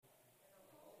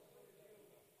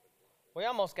We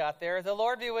almost got there. The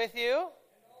Lord be with you.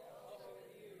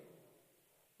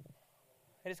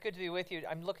 It is good to be with you.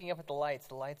 I'm looking up at the lights.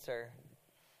 The lights are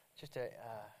just a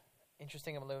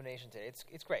interesting illumination today.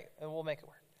 It's great, and we'll make it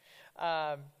work.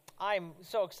 I'm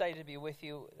so excited to be with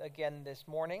you again this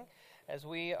morning as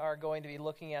we are going to be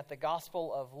looking at the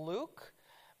Gospel of Luke.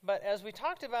 But as we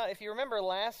talked about, if you remember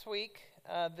last week,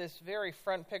 this very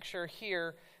front picture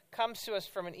here comes to us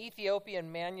from an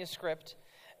Ethiopian manuscript.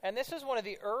 And this is one of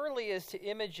the earliest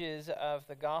images of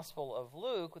the Gospel of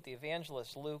Luke with the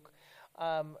evangelist Luke.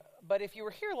 But if you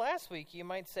were here last week, you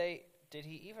might say, did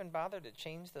he even bother to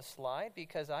change the slide?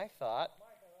 Because I thought,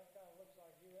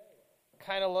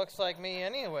 kind of looks like me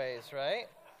anyways, right?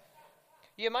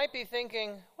 You might be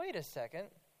thinking, wait a second,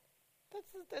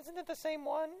 isn't it the same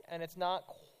one? And it's not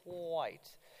quite.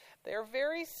 They're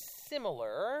very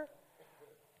similar,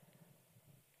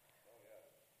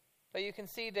 but you can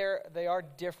see they are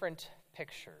different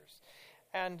pictures.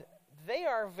 And they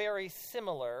are very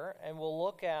similar, and we'll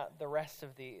look at the rest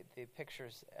of the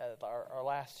pictures at our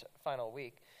last final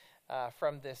week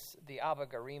from the Abba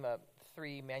Garima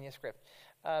 3 manuscript.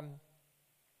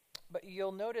 But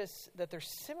you'll notice that they're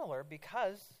similar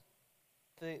because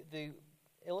the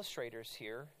illustrators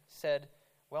here said,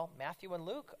 well, Matthew and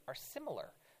Luke are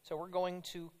similar. So we're going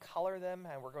to color them,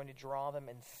 and we're going to draw them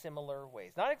in similar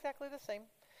ways. Not exactly the same,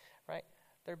 right?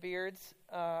 Their beards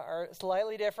are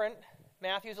slightly different.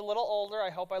 Matthew's a little older.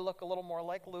 I hope I look a little more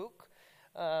like Luke.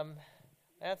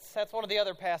 That's one of the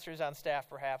other pastors on staff,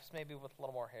 perhaps, maybe with a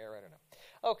little more hair. I don't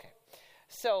know. Okay,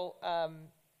 so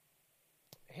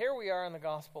here we are in the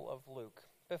Gospel of Luke.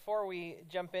 Before we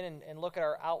jump in and look at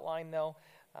our outline, though,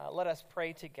 let us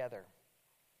pray together.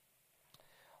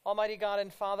 Almighty God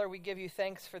and Father, we give you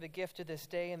thanks for the gift of this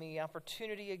day and the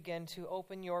opportunity again to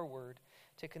open your word,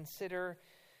 to consider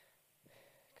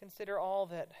all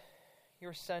that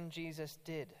your Son Jesus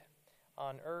did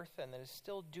on earth and that is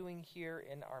still doing here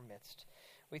in our midst.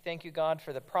 We thank you, God,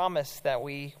 for the promise that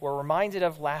we were reminded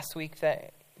of last week,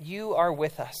 that you are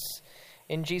with us.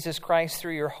 In Jesus Christ,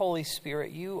 through your Holy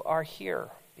Spirit, you are here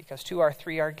because 2 or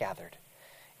 3 are gathered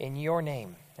in your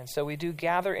name. And so we do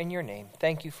gather in your name.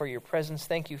 Thank you for your presence.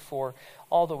 Thank you for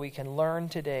all that we can learn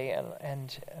today,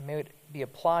 and may it be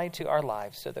applied to our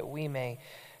lives so that we may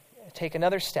take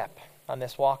another step on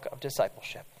this walk of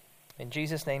discipleship. In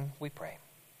Jesus' name we pray.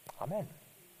 Amen.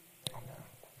 Amen.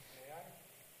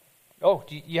 Oh,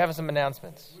 you have some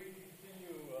announcements.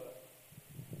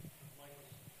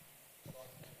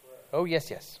 Oh,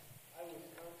 yes. I was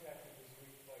contacted this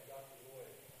week by Dr. Lloyd.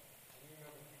 And you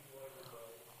remember Pete Lloyd was a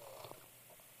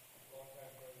long-time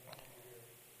friend of here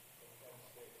from Penn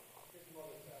State. His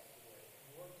mother passed away.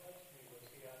 And what touched me was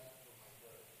he asked for my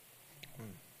prayer.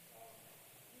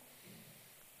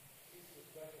 He's a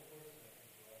special person, I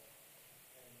think, to us.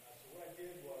 And so what I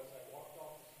did was I walked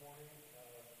off this morning,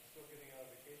 still getting out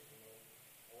of vacation mode.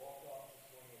 I walked off this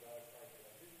morning without a card.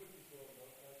 I did put these little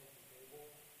note cards at the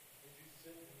table. As you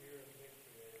sit here and think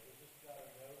today, we just got a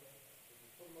note. If you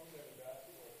put them up there in the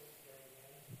basket where it's there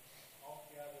again, I'll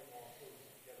gather them all, put them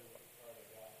together with the card I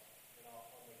got, and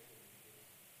I'll make sure you do it.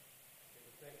 Okay,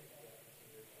 but thank you for that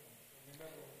consideration. And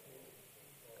remember when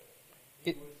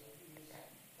he was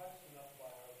touched enough by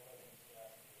our presence to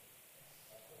ask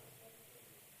for it.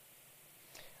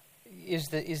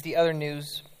 Is the other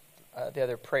news, the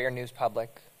other prayer news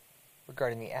public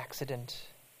regarding the accident?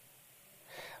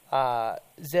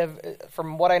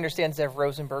 From what I understand, Zev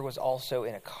Rosenberg was also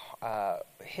in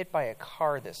hit by a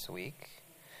car this week.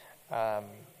 I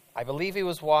believe he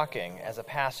was walking as a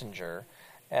passenger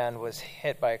and was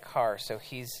hit by a car. So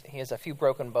he has a few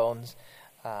broken bones,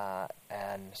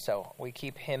 and so we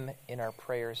keep him in our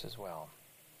prayers as well.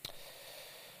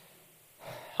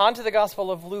 On to the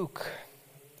Gospel of Luke.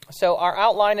 So our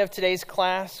outline of today's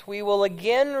class, we will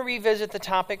again revisit the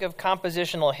topic of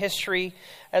compositional history,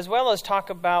 as well as talk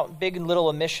about big and little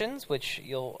omissions, which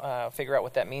you'll figure out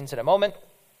what that means in a moment.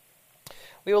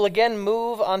 We will again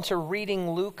move on to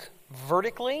reading Luke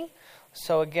vertically.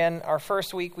 So again, our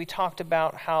first week we talked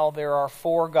about how there are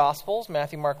 4 Gospels,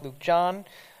 Matthew, Mark, Luke, John.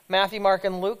 Matthew, Mark,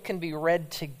 and Luke can be read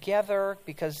together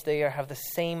because they have the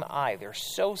same eye. They're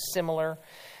so similar,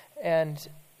 and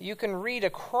you can read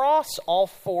across all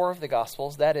 4 of the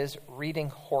Gospels, that is, reading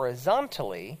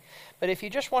horizontally. But if you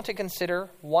just want to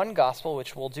consider one Gospel,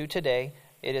 which we'll do today,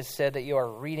 it is said that you are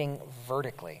reading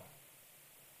vertically.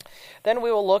 Then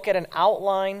we will look at an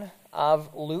outline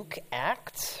of Luke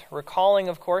Acts, recalling,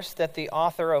 of course, that the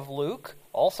author of Luke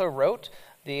also wrote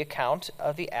the account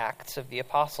of the Acts of the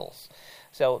Apostles.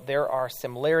 So there are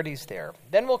similarities there.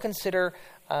 Then we'll consider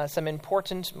some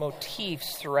important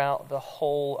motifs throughout the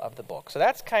whole of the book. So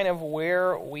that's kind of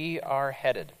where we are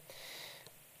headed.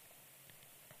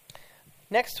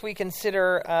 Next, we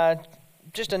consider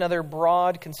just another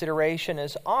broad consideration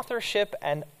is authorship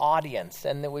and audience.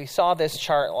 And we saw this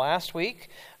chart last week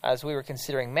as we were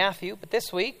considering Matthew. But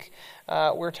this week,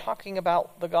 we're talking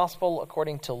about the gospel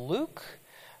according to Luke,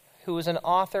 who is an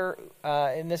author,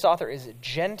 and this author is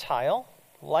Gentile,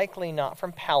 likely not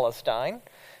from Palestine,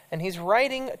 and he's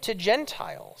writing to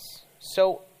Gentiles.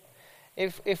 So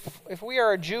if we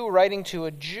are a Jew writing to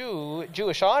a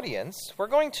Jewish audience, we're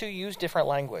going to use different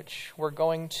language. We're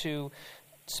going to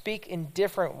speak in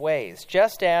different ways.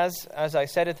 Just as I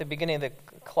said at the beginning of the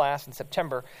class in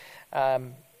September,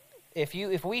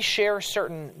 if we share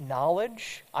certain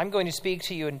knowledge, I'm going to speak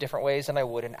to you in different ways than I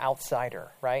would an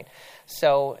outsider, right?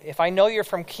 So if I know you're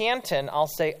from Canton, I'll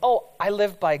say, oh, I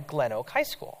live by Glen Oak High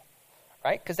School,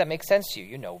 right? Because that makes sense to you.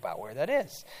 You know about where that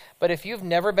is. But if you've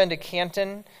never been to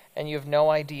Canton and you have no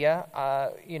idea,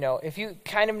 if you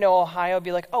kind of know Ohio,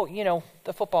 be like, oh,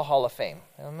 the Football Hall of Fame.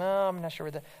 No, I'm not sure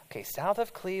where okay, south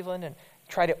of Cleveland, and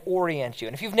try to orient you.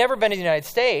 And if you've never been to the United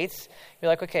States, you're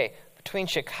like, okay, between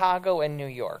Chicago and New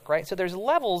York, right? So there's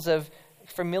levels of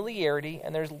familiarity,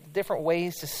 and there's different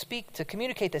ways to speak, to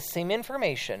communicate the same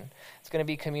information. It's going to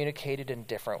be communicated in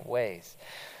different ways.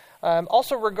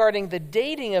 Also regarding the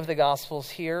dating of the Gospels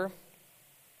here,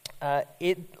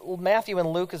 Matthew and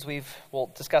Luke, as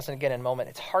we'll discuss it again in a moment,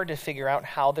 it's hard to figure out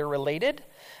how they're related.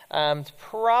 It's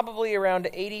probably around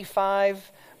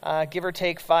 85, give or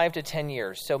take 5 to 10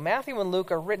 years. So Matthew and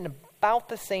Luke are written about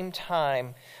the same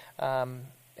time,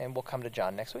 and we'll come to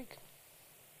John next week.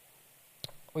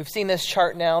 We've seen this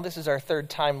chart now. This is our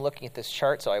third time looking at this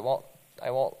chart, so I won't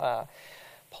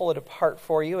pull it apart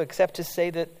for you, except to say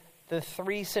that the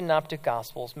three synoptic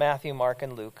Gospels, Matthew, Mark,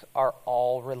 and Luke, are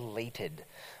all related.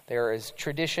 There is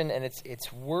tradition, and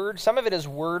it's word. Some of it is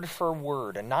word for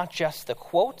word, and not just the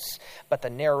quotes, but the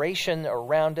narration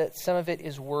around it. Some of it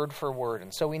is word for word.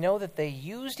 And so we know that they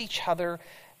used each other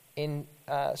in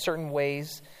certain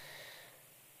ways.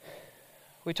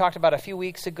 We talked about a few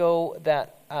weeks ago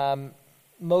that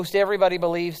most everybody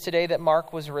believes today that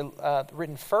Mark was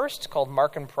written first, called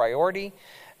Mark in priority,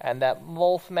 and that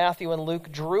both Matthew and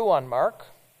Luke drew on Mark.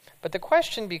 But the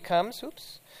question becomes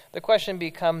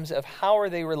of how are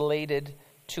they related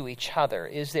to each other?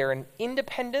 Is there an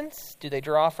independence? Do they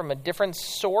draw from a different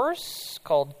source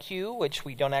called Q, which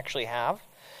we don't actually have?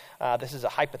 This is a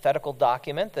hypothetical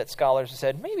document that scholars have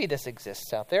said, maybe this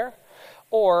exists out there.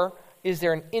 Or is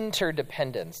there an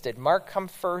interdependence? Did Mark come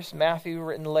first, Matthew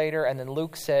written later, and then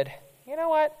Luke said, you know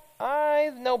what?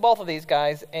 I know both of these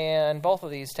guys and both of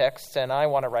these texts, and I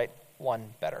want to write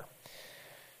one better.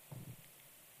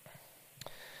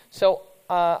 So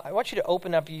I want you to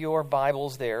open up your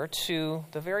Bibles there to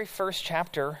the very first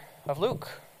chapter of Luke.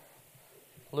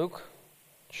 Luke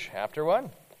chapter 1.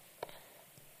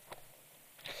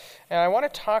 And I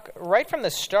want to talk right from the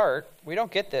start. We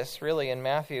don't get this really in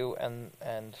Matthew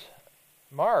and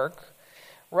Mark.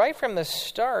 Right from the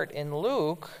start in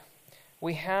Luke,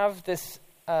 we have this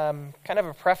kind of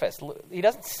a preface. He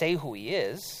doesn't say who he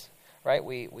is, right?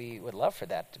 We would love for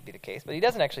that to be the case, but he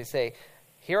doesn't actually say,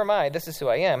 here am I, this is who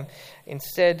I am.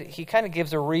 Instead, he kind of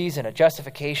gives a reason, a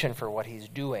justification for what he's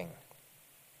doing.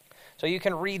 So you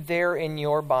can read there in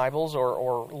your Bibles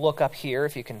or look up here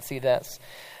if you can see this.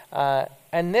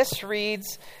 And this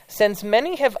reads, since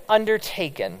many have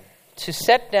undertaken to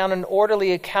set down an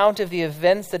orderly account of the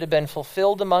events that have been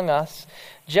fulfilled among us,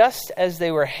 just as they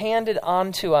were handed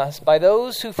on to us by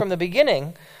those who from the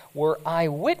beginning were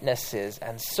eyewitnesses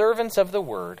and servants of the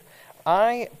word,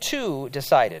 I too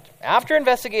decided, after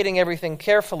investigating everything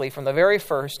carefully from the very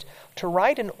first, to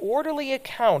write an orderly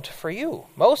account for you,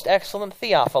 most excellent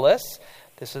Theophilus.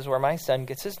 This is where my son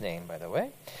gets his name, by the way.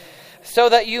 So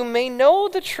that you may know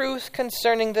the truth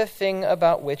concerning the thing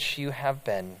about which you have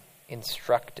been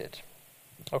instructed.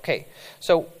 Okay,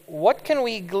 so what can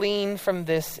we glean from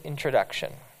this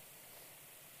introduction?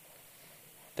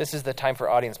 This is the time for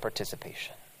audience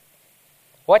participation.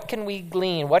 What can we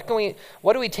glean? What do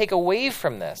we take away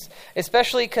from this?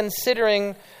 Especially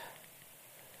considering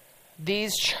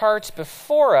these charts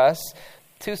before us,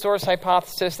 two-source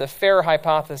hypothesis, the fair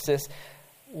hypothesis.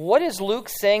 What is Luke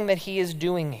saying that he is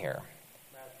doing here?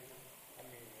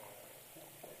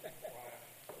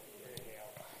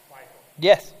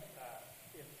 Yes.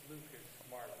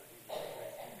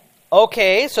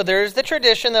 Okay, so there's the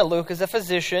tradition that Luke is a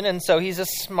physician, and so he's a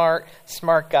smart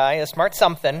guy, a smart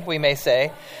something, we may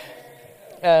say.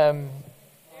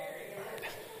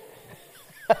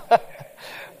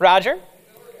 Roger?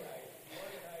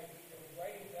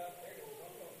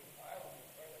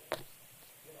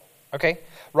 Okay?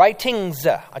 Writings.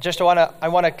 I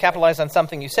want to capitalize on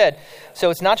something you said. So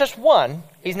it's not just one.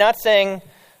 He's not saying,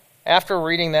 after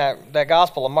reading that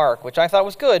Gospel of Mark, which I thought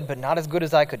was good, but not as good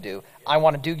as I could do, I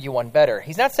want to do you one better.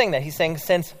 He's not saying that. He's saying,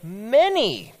 since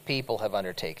many people have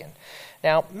undertaken.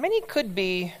 Now, many could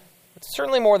be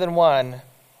certainly more than one.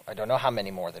 I don't know how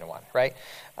many more than one, right?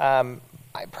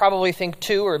 I probably think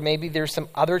two, or maybe there's some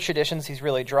other traditions he's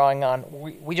really drawing on.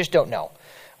 We just don't know.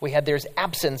 There's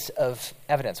absence of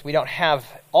evidence. We don't have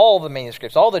all the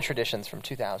manuscripts, all the traditions from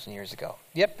 2,000 years ago.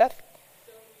 Yep, Beth?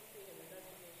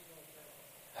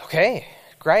 Okay,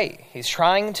 great. He's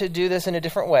trying to do this in a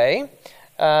different way.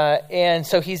 And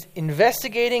so he's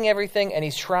investigating everything, and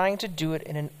he's trying to do it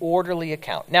in an orderly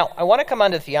account. Now, I want to come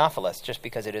on to Theophilus, just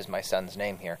because it is my son's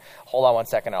name here. Hold on one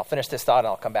second. I'll finish this thought, and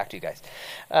I'll come back to you guys.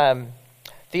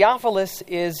 Theophilus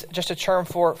is just a term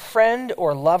for friend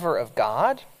or lover of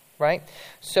God, right?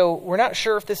 So we're not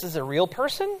sure if this is a real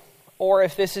person or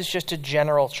if this is just a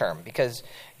general term, because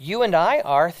you and I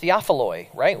are Theophiloi,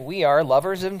 right? We are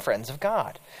lovers and friends of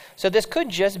God. So this could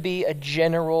just be a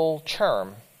general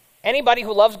term. Anybody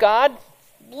who loves God,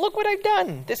 look what I've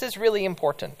done. This is really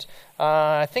important.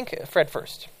 I think Fred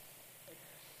first.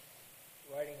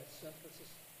 Writing a synthesis.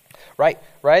 Right,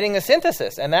 writing a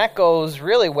synthesis. And that goes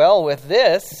really well with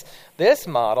this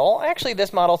model. Actually,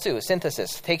 this model too,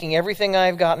 synthesis. Taking everything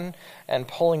I've gotten and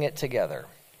pulling it together.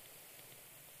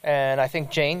 And I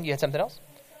think, Jane, you had something else?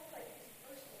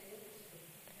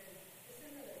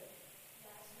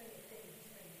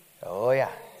 Oh, yeah.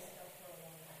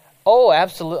 Oh,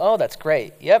 absolutely. Oh, that's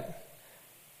great. Yep.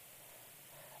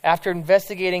 After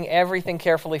investigating everything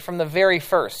carefully from the very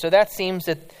first. So that seems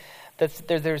that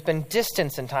there's been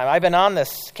distance in time. I've been on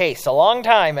this case a long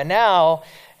time, and now,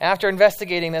 after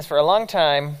investigating this for a long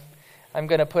time, I'm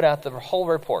going to put out the whole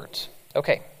report.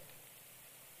 Okay.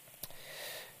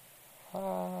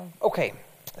 Okay.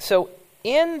 So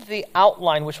in the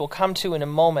outline, which we'll come to in a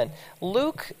moment,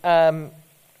 Luke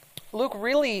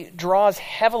really draws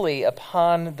heavily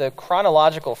upon the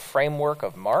chronological framework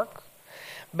of Mark,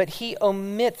 but he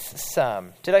omits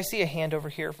some. Did I see a hand over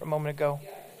here a moment ago?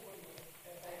 Yeah,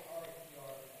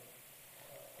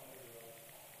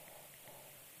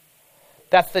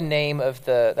 That's the name of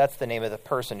the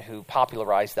person who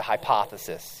popularized the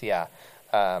hypothesis. Yeah,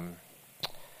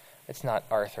 it's not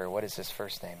Arthur. What is his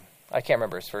first name? I can't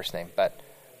remember his first name, but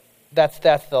that's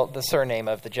the surname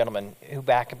of the gentleman who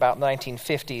back about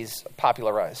 1950s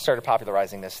started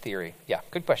popularizing this theory. Yeah,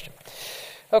 good question.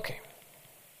 Okay.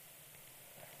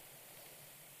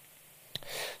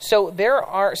 So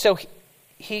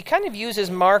he kind of uses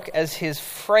Mark as his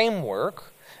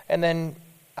framework, and then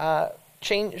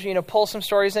pull some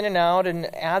stories in and out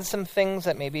and add some things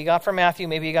that maybe he got from Matthew,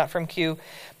 maybe he got from Q.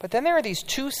 But then there are these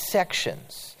two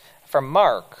sections from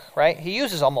Mark, right? He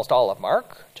uses almost all of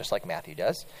Mark, just like Matthew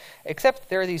does, except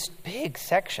there are these big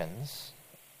sections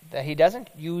that he doesn't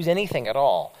use anything at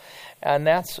all. And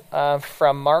that's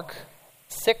from Mark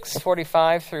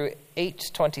 6:45 through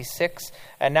 8:26.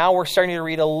 And now we're starting to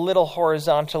read a little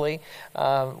horizontally.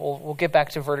 We'll get back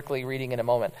to vertically reading in a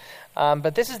moment.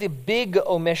 But this is the big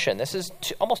omission. This is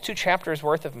almost 2 chapters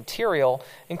worth of material,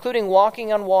 including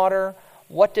walking on water,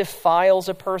 what defiles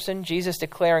a person, Jesus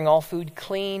declaring all food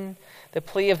clean, the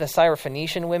plea of the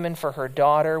Syrophoenician women for her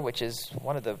daughter, which is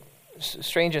one of the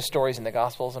strangest stories in the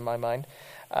Gospels in my mind,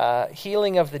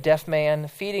 healing of the deaf man,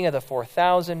 feeding of the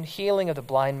 4,000, healing of the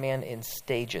blind man in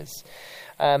stages.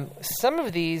 Some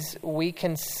of these we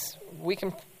can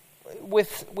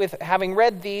with having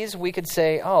read these, we could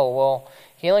say, oh, well,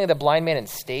 healing of the blind man in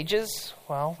stages,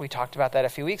 well, we talked about that a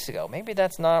few weeks ago. Maybe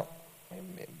that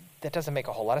doesn't make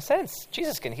a whole lot of sense.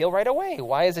 Jesus can heal right away.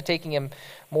 Why is it taking him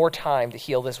more time to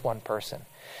heal this one person?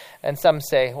 And some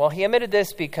say, well, he omitted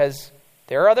this because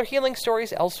there are other healing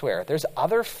stories elsewhere. There's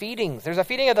other feedings. There's a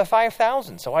feeding of the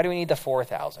 5,000. So why do we need the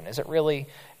 4,000? Is it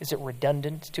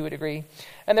redundant to a degree?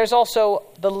 And there's also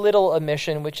the little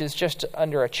omission, which is just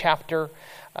under a chapter,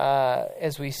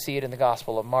 as we see it in the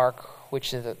Gospel of Mark,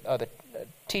 which are the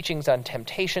teachings on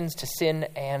temptations to sin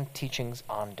and teachings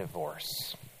on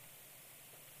divorce.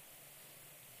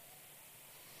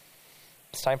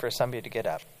 It's time for somebody to get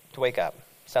up, to wake up.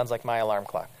 Sounds like my alarm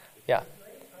clock. Yeah.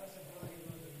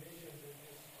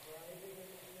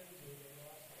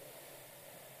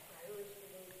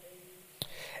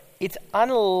 It's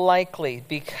unlikely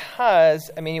because,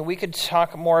 we could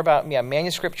talk more about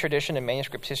manuscript tradition and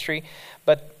manuscript history,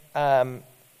 but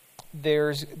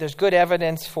there's good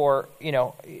evidence for,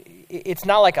 it's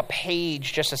not like a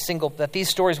page, just a single, that these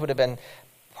stories would have been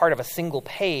part of a single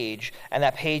page, and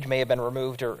that page may have been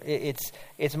removed, or it's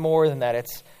more than that.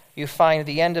 you find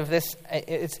the end of this,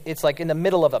 it's like in the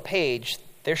middle of a page.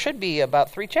 There should be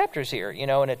about 3 chapters here,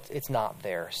 and it's not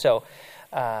there. So,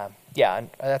 and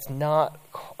that's not.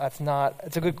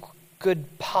 It's a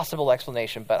good possible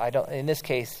explanation, but I don't. In this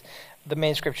case, the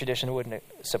manuscript tradition wouldn't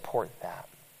support that.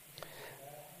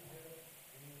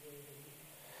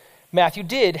 Matthew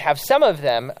did have some of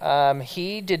them.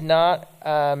 He did not.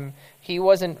 He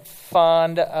wasn't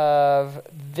fond of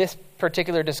this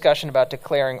particular discussion about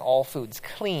declaring all foods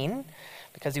clean,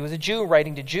 because he was a Jew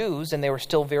writing to Jews, and they were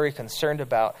still very concerned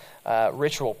about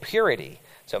ritual purity.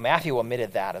 So Matthew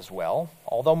omitted that as well.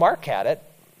 Although Mark had it,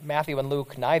 Matthew and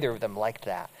Luke, neither of them liked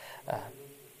that.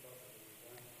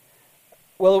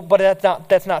 But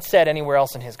that's not said anywhere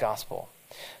else in his gospel.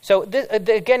 So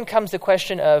again comes the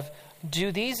question of,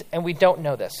 do these, and we don't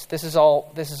know this. This is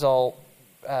all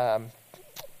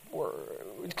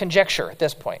conjecture at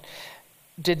this point.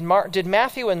 Did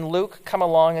Matthew and Luke come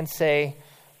along and say,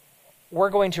 we're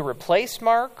going to replace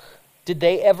Mark? Did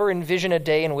they ever envision a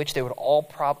day in which they would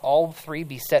all 3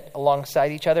 be set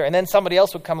alongside each other, and then somebody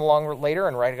else would come along later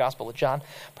and write a Gospel of John?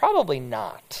 Probably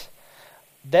not.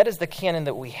 That is the canon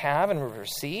that we have and we've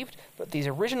received, but these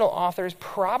original authors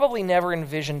probably never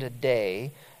envisioned a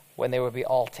day when they would be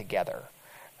all together.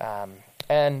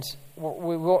 And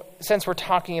since we're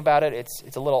talking about it,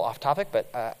 it's a little off topic, but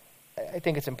I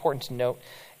think it's important to note,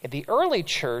 the early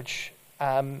church,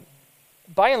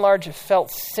 by and large, felt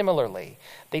similarly.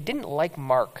 They didn't like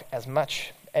Mark as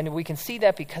much, and we can see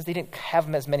that because they didn't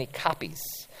have as many copies.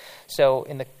 So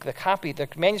in the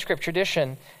manuscript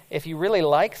tradition, if you really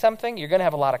like something, you're going to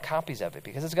have a lot of copies of it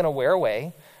because it's going to wear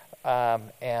away,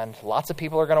 and lots of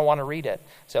people are going to want to read it.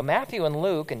 So Matthew and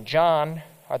Luke and John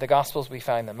are the Gospels we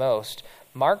find the most.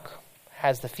 Mark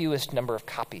has the fewest number of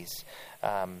copies.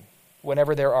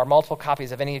 Whenever there are multiple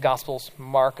copies of any Gospels,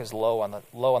 Mark is low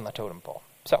on the totem pole.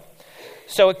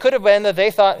 So it could have been that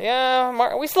they thought,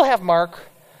 Mark, we still have Mark,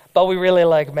 but we really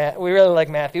like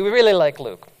Matthew, we really like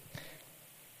Luke.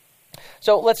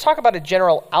 So let's talk about a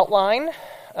general outline.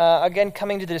 Again,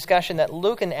 coming to the discussion that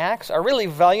Luke and Acts are really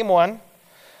volume 1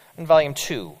 and volume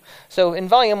 2. So in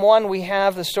volume 1, we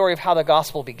have the story of how the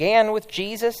gospel began with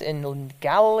Jesus in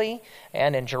Galilee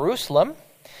and in Jerusalem.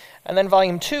 And then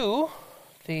volume 2,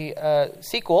 the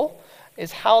sequel,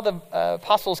 is how the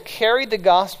apostles carried the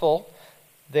gospel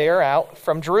there out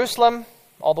from Jerusalem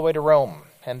all the way to Rome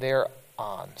and there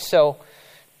on. So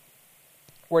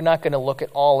we're not going to look at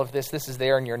all of this. This is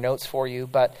there in your notes for you.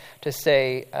 But to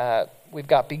say we've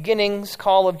got beginnings,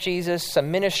 call of Jesus,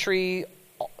 some ministry,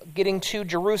 getting to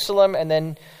Jerusalem, and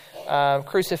then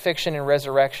crucifixion and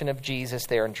resurrection of Jesus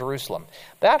there in Jerusalem.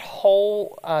 That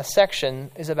whole section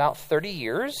is about 30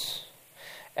 years.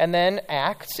 And then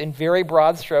Acts, in very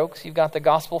broad strokes, you've got the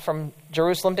gospel from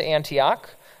Jerusalem to Antioch,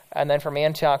 and then from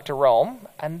Antioch to Rome.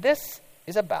 And this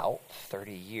is about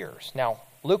 30 years. Now,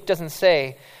 Luke doesn't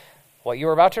say what you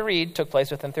were about to read took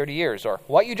place within 30 years, or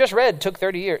what you just read took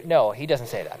 30 years. No, he doesn't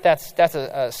say that. That's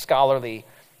a scholarly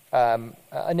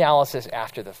analysis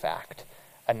after the fact,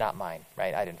 and not mine,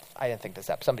 right? I didn't think this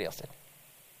up. Somebody else did.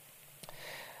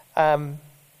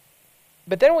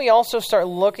 But then we also start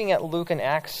looking at Luke and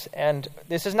Acts, and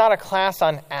this is not a class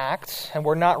on Acts, and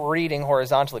we're not reading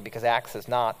horizontally because Acts is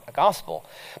not a gospel.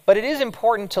 But it is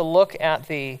important to look at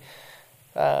the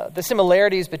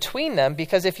similarities between them,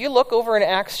 because if you look over in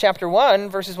Acts chapter 1,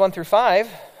 verses 1 through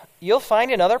 5, you'll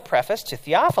find another preface to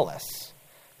Theophilus.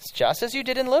 It's just as you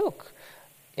did in Luke.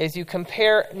 As you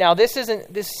compare, now this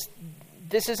isn't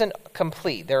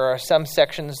complete. There are some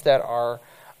sections that are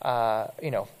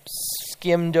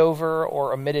skimmed over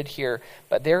or omitted here,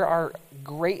 but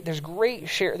there's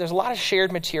a lot of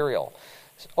shared material.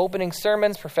 Opening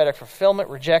sermons, prophetic fulfillment,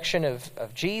 rejection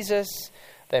of Jesus,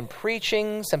 then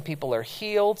preaching, some people are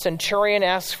healed. Centurion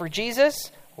asks for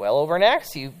Jesus. Well, over in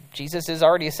Acts, Jesus is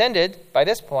already ascended by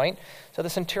this point, so the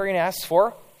centurion asks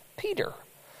for Peter.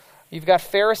 You've got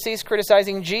Pharisees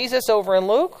criticizing Jesus over in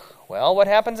Luke. Well, what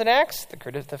happens in Acts?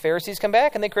 The Pharisees come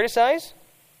back and they criticize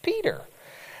Peter.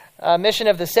 Mission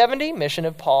of the 70, mission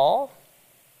of Paul.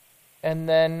 And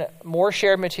then more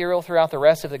shared material throughout the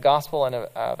rest of the gospel and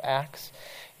of Acts.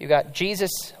 You've got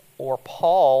Jesus or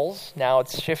Paul's. Now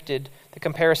it's shifted. The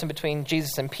comparison between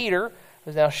Jesus and Peter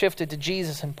is now shifted to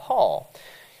Jesus and Paul.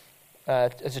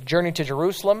 There's a journey to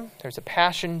Jerusalem. There's a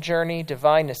passion journey,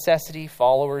 divine necessity.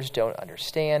 Followers don't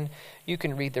understand. You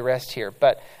can read the rest here.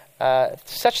 But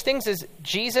such things as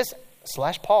Jesus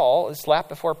 / Paul is slapped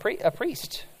before a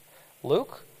priest.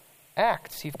 Luke,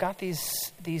 Acts. You've got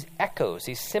these echoes,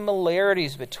 these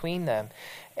similarities between them.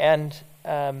 And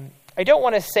I don't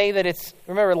want to say that it's...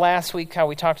 Remember last week how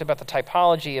we talked about the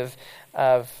typology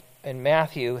of in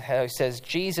Matthew, how he says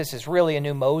Jesus is really a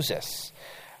new Moses.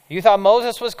 You thought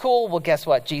Moses was cool? Well, guess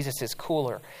what? Jesus is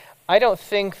cooler. I don't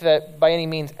think that by any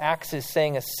means Acts is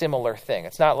saying a similar thing.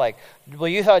 It's not like, well,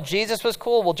 you thought Jesus was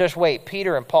cool? Well, just wait.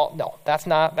 Peter and Paul. No, that's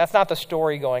not the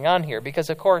story going on here. Because,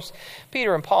 of course,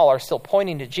 Peter and Paul are still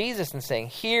pointing to Jesus and saying,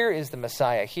 here is the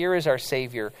Messiah. Here is our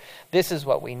Savior. This is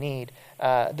what we need.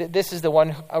 This is the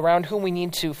one around whom we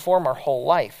need to form our whole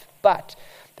life. But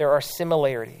there are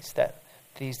similarities that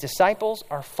these disciples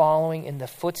are following in the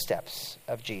footsteps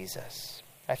of Jesus.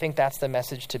 I think that's the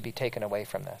message to be taken away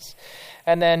from this.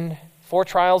 And then 4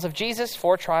 trials of Jesus,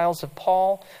 4 trials of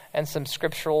Paul, and some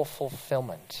scriptural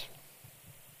fulfillment.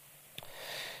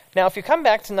 Now, if you come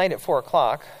back tonight at 4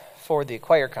 o'clock for the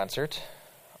choir concert,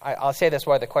 I'll say this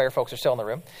while the choir folks are still in the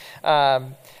room,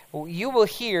 you will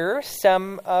hear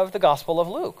some of the Gospel of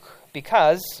Luke,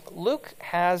 because Luke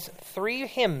has 3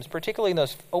 hymns, particularly in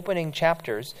those opening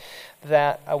chapters,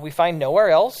 that we find nowhere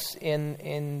else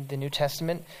in the New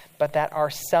Testament, but that are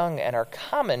sung and are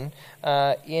common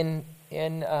in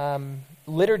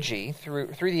liturgy through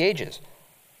the ages,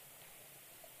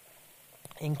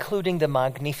 including the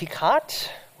Magnificat,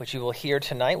 which you will hear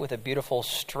tonight with a beautiful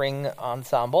string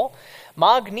ensemble.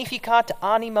 Magnificat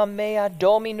anima mea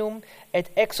Dominum,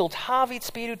 et exultavit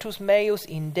spiritus meus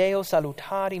in Deo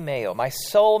salutari meo. My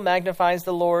soul magnifies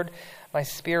the Lord, my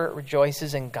spirit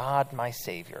rejoices in God my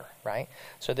Savior, right?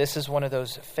 So this is one of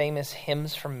those famous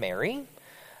hymns from Mary,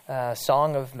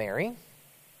 Song of Mary.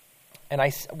 And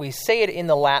we say it in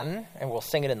the Latin, and we'll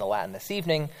sing it in the Latin this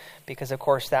evening, because, of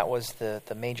course, that was the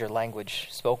major language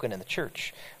spoken in the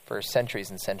church for centuries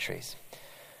and centuries.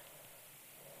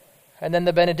 And then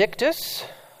the Benedictus,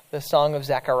 the Song of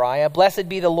Zechariah. Blessed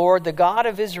be the Lord, the God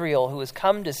of Israel, who has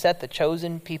come to set the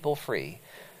chosen people free.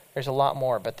 There's a lot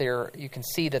more, but you can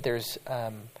see that there's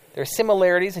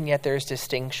similarities and yet there's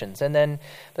distinctions. And then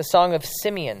the Song of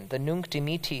Simeon, the Nunc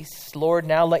Dimittis, Lord,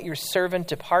 now let your servant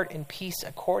depart in peace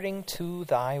according to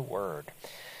thy word.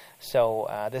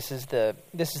 So this is the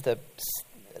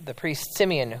priest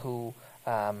Simeon who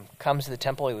comes to the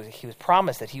temple. He was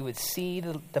promised that he would see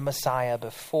the Messiah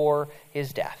before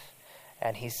his death.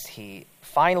 And he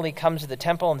finally comes to the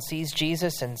temple and sees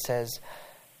Jesus and says,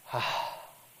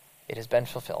 it has been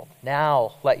fulfilled.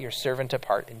 Now let your servant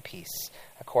depart in peace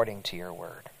according to your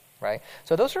word. Right?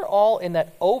 So those are all in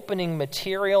that opening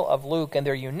material of Luke, and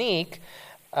they're unique.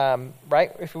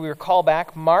 Right? If we recall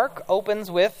back, Mark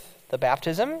opens with the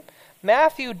baptism.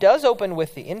 Matthew does open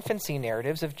with the infancy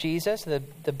narratives of Jesus,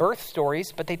 the birth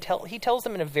stories, but he tells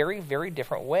them in a very, very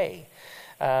different way.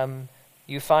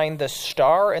 You find the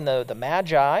star and the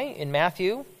magi in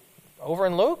Matthew. Over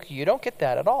in Luke, you don't get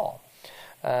that at all.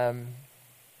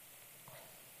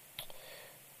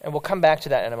 And we'll come back to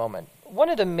that in a moment. One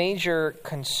of the major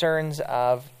concerns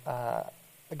of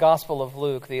the Gospel of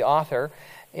Luke, the author,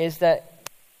 is that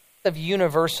of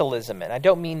universalism. And I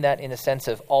don't mean that in a sense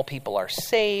of all people are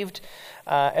saved,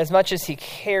 as much as he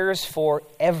cares for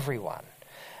everyone,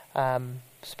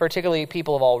 particularly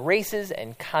people of all races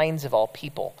and kinds of all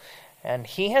people. And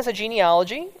he has a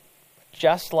genealogy,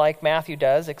 just like Matthew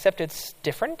does, except it's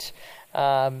different.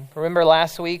 Remember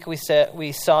last week we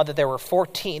saw that there were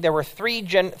 14. There were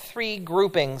three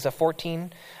groupings of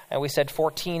 14, and we said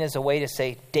 14 is a way to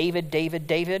say David, David,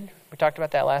 David. We talked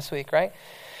about that last week, right?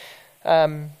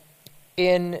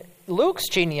 In Luke's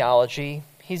genealogy,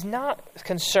 he's not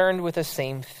concerned with the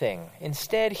same thing.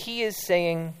 Instead, he is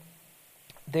saying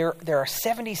there are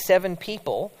 77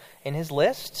 people in his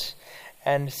list,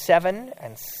 and 7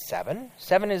 and 7.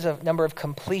 7 is a number of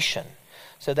completion.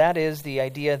 So that is the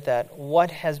idea that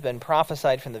what has been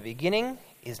prophesied from the beginning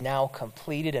is now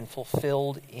completed and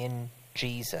fulfilled in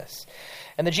Jesus.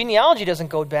 And the genealogy doesn't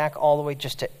go back all the way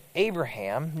just to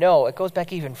Abraham. No, it goes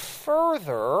back even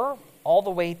further, all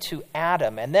the way to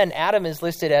Adam. And then Adam is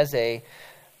listed as a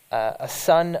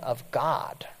son of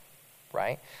God,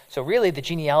 right? So really the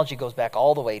genealogy goes back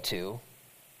all the way to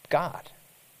God,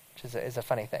 which is a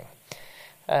funny thing.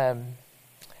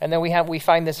 And then we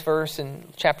find this verse in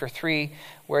chapter 3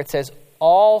 where it says,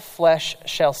 all flesh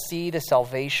shall see the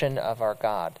salvation of our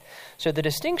God. So the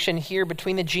distinction here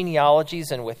between the genealogies,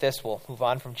 and with this we'll move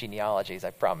on from genealogies, I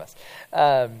promise.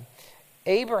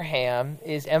 Abraham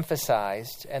is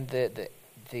emphasized, and the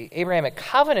Abrahamic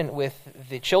covenant with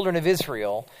the children of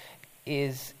Israel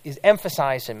is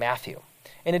emphasized in Matthew.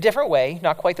 In a different way,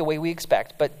 not quite the way we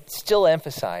expect, but still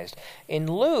emphasized. In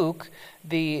Luke,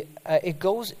 it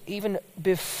goes even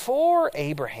before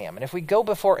Abraham. And if we go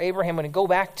before Abraham and go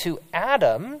back to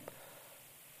Adam,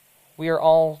 we are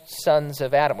all sons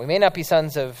of Adam. We may not be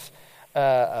sons of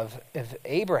of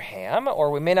Abraham,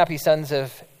 or we may not be sons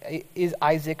of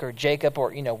Isaac or Jacob, or,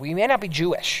 we may not be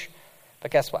Jewish.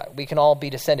 But guess what? We can all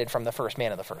be descended from the first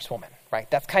man and the first woman, right?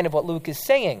 That's kind of what Luke is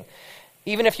saying.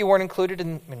 Even if you weren't included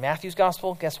in Matthew's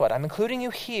gospel, guess what? I'm including you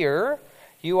here.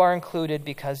 You are included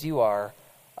because you are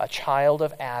a child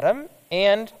of Adam,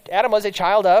 and Adam was a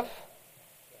child of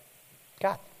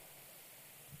God.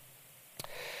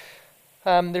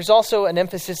 There's also an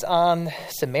emphasis on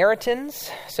Samaritans.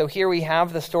 So here we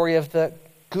have the story of the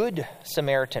Good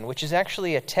Samaritan, which is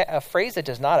actually a phrase that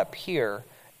does not appear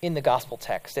in the gospel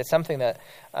text. It's something that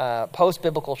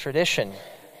post-biblical tradition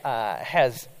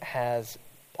has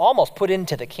almost put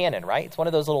into the canon, right? It's one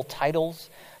of those little titles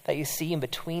that you see in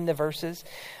between the verses.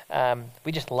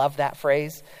 We just love that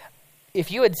phrase.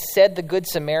 If you had said the Good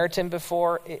Samaritan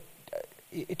before,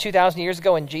 2,000 years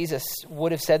ago, and Jesus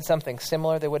would have said something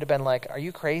similar, they would have been like, are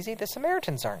you crazy? The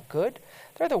Samaritans aren't good.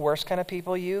 They're the worst kind of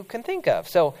people you can think of.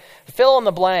 So fill in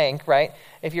the blank, right?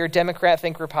 If you're a Democrat,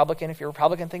 think Republican. If you're a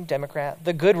Republican, think Democrat.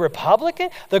 The good Republican,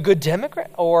 the good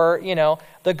Democrat, or,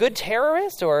 the good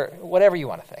terrorist, or whatever you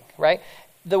want to think, right?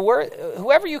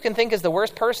 Whoever you can think is the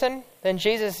worst person, then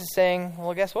Jesus is saying,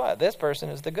 well, guess what? This person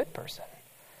is the good person.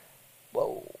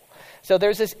 Whoa. So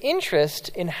there's this interest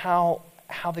in how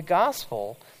the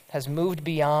gospel has moved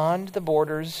beyond the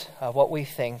borders of what we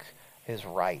think is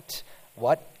right.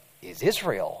 What is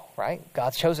Israel, right?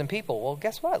 God's chosen people. Well,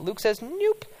 guess what? Luke says,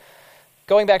 nope.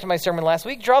 Going back to my sermon last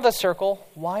week, draw the circle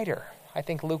wider. I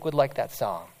think Luke would like that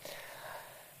song.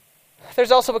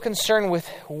 There's also a concern with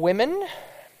women.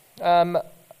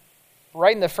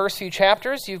 Right in the first few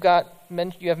chapters, you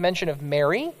have mention of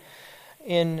Mary.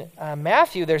 In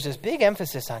Matthew, there's this big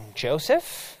emphasis on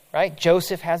Joseph, right?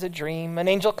 Joseph has a dream. An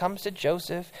angel comes to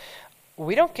Joseph.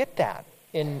 We don't get that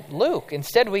in Luke.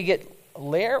 Instead, we get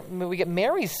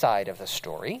Mary's side of the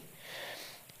story.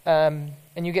 And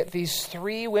you get these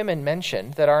three women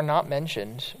mentioned that are not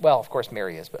mentioned. Well, of course,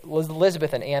 Mary is, but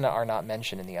Elizabeth and Anna are not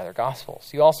mentioned in the other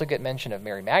Gospels. You also get mention of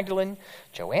Mary Magdalene,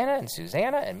 Joanna and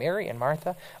Susanna, and Mary and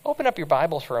Martha. Open up your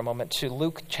Bibles for a moment to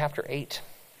Luke chapter 8.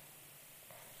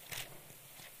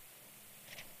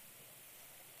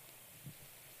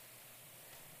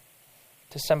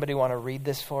 Does somebody want to read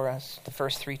this for us, the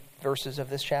first 3 verses of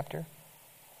this chapter?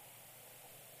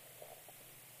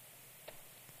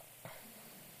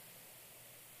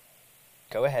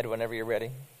 Go ahead whenever you're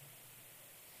ready.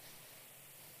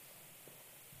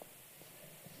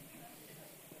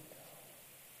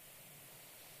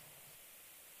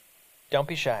 Don't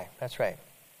be shy. That's right.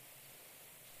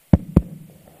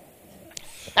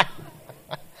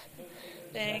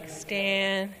 Thanks,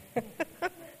 Dan.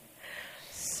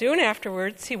 Soon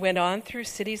afterwards, he went on through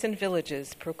cities and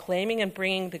villages, proclaiming and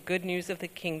bringing the good news of the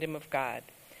kingdom of God.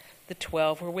 The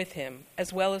 12 were with him,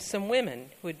 as well as some women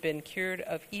who had been cured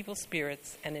of evil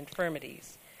spirits and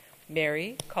infirmities.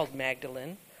 Mary, called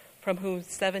Magdalene, from whom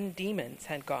 7 demons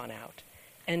had gone out,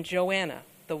 and Joanna,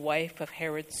 the wife of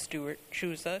Herod's steward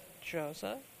Chusa,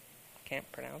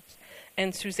 can't pronounce,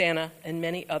 and Susanna, and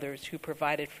many others who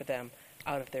provided for them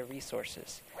out of their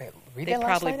resources. Wait, read they that last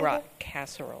probably line brought again?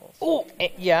 casseroles. Oh,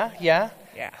 yeah.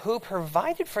 Who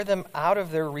provided for them out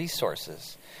of their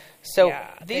resources. So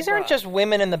these aren't just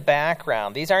women in the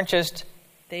background. These aren't just...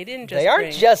 They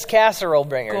aren't just casserole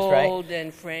bringers, gold right? Gold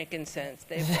and frankincense.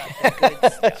 They brought the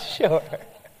good stuff. Sure.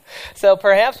 So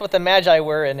perhaps what the Magi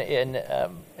were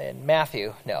in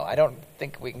Matthew, no, I don't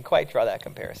think we can quite draw that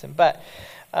comparison. But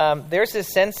there's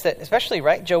this sense that, especially,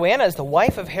 right, Joanna is the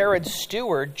wife of Herod's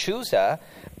steward, Chusa.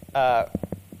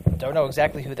 Don't know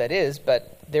exactly who that is,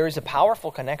 but there is a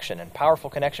powerful connection, and powerful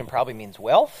connection probably means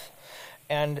wealth.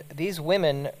 And these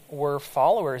women were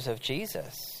followers of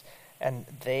Jesus, and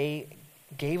they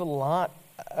gave a lot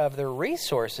of their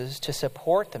resources to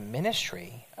support the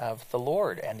ministry of the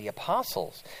Lord and the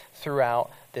apostles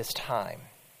throughout this time.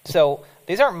 So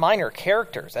these aren't minor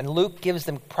characters, and Luke gives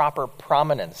them proper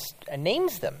prominence and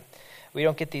names them. We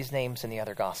don't get these names in the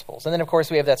other Gospels. And then, of course,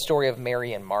 we have that story of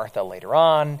Mary and Martha later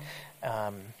on,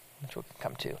 which we'll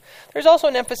come to. There's also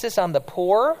an emphasis on the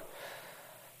poor.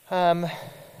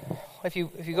 If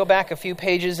you go back a few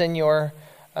pages in your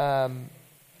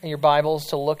Bibles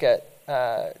to look at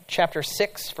chapter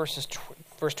 6,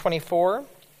 verse 24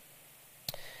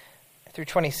 through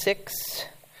 26.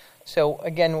 So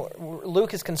again,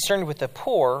 Luke is concerned with the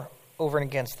poor over and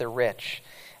against the rich.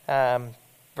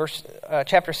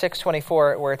 Chapter 6,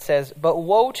 24, where it says, "But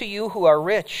woe to you who are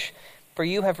rich, for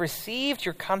you have received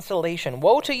your consolation.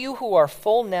 Woe to you who are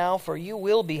full now, for you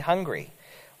will be hungry.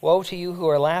 Woe to you who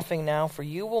are laughing now, for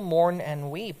you will mourn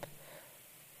and weep.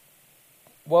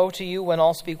 Woe to you when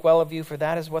all speak well of you, for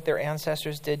that is what their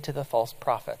ancestors did to the false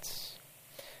prophets."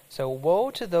 So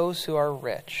woe to those who are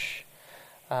rich.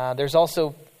 There's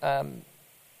also,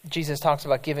 Jesus talks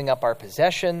about giving up our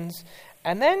possessions.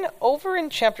 And then over in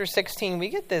chapter 16, we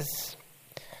get this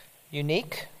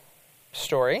unique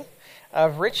story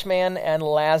of rich man and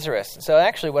Lazarus. So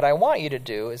actually what I want you to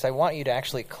do is I want you to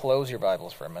actually close your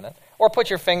Bibles for a minute, or put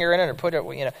your finger in it, or put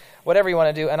it, whatever you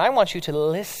want to do. And I want you to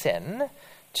listen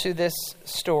to this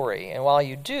story. And while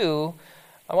you do,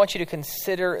 I want you to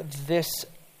consider this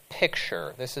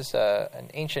picture. This is an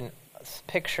ancient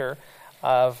picture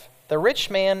of the rich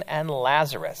man and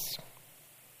Lazarus.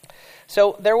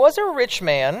 So there was a rich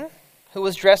man who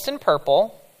was dressed in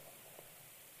purple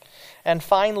and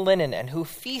fine linen, and who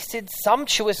feasted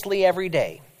sumptuously every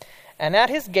day. And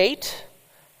at his gate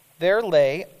there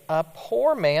lay a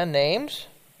poor man named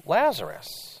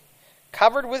Lazarus,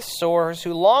 covered with sores,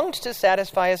 who longed to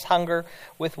satisfy his hunger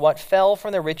with what fell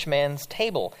from the rich man's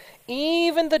table.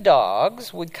 Even the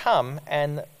dogs would come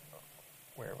and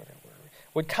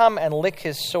lick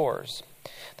his sores.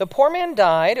 The poor man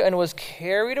died and was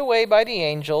carried away by the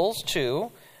angels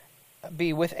to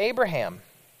be with Abraham.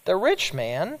 The rich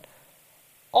man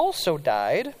also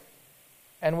died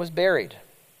and was buried.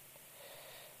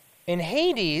 In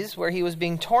Hades, where he was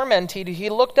being tormented, he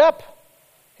looked up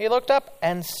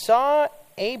and saw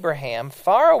Abraham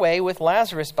far away with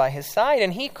Lazarus by his side,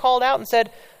 and he called out and said,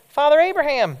 Father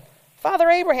Abraham,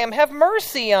 have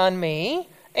mercy on me,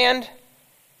 and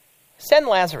send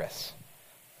Lazarus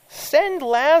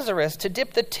to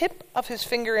dip the tip of his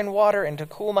finger in water and to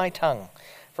cool my tongue,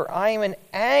 for I am in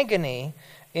agony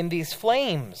in these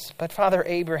flames. But Father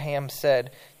Abraham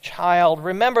said, Child,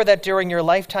 remember that during your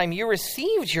lifetime you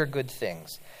received your good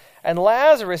things, and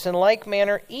Lazarus in like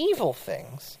manner evil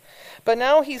things. But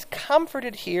now he's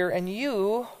comforted here, and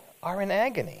you are in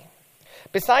agony.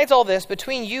 Besides all this,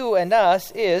 between you and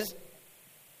us is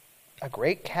a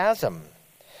great chasm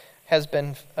has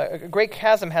been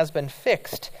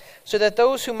fixed, so that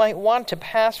those who might want to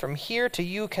pass from here to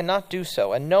you cannot do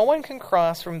so, and no one can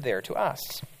cross from there to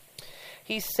us.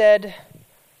 He said,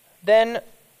 Then,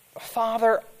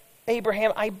 Father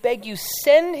Abraham, I beg you,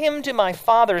 send him to my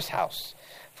father's house,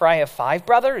 for I have 5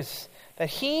 brothers, that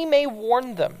he may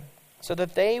warn them, so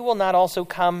that they will not also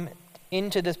come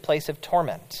into this place of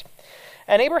torment.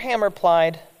 And Abraham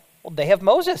replied, Well, they have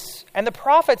Moses and the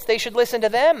prophets, they should listen to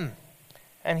them.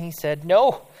 And he said,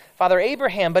 No, Father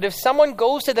Abraham, but if someone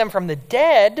goes to them from the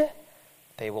dead,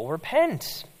 they will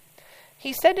repent.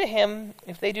 He said to him,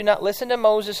 If they do not listen to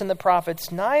Moses and the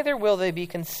prophets, neither will they be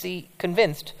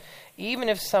convinced, even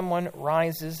if someone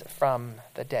rises from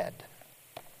the dead.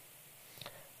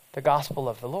 The Gospel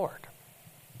of the Lord.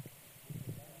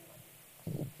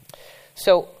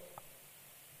 So,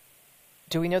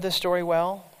 do we know this story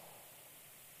well?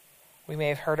 We may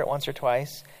have heard it once or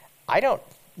twice. I don't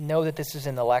know that this is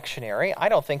in the lectionary. I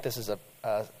don't think this is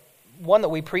a one that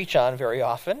we preach on very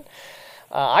often.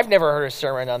 I've never heard a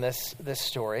sermon on this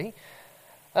story.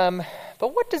 But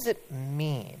what does it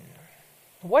mean?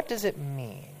 What does it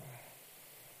mean?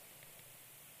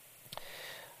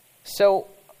 So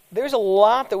there's a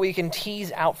lot that we can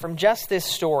tease out from just this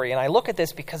story. And I look at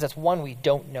this because it's one we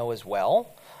don't know as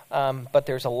well. But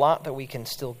there's a lot that we can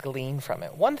still glean from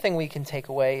it. One thing we can take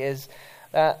away is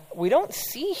that we don't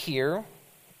see here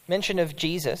mention of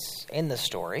Jesus in the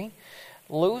story.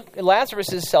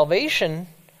 Lazarus' salvation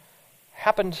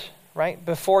happened right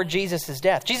before Jesus'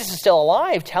 death. Jesus is still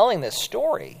alive telling this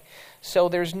story. So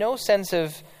there's no sense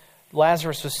of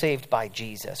Lazarus was saved by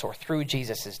Jesus or through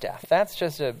Jesus' death. That's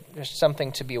just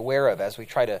something to be aware of as we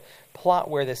try to plot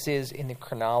where this is in the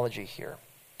chronology here.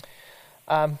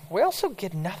 We also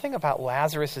get nothing about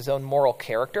Lazarus' own moral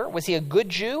character. Was he a good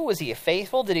Jew? Was he a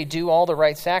faithful? Did he do all the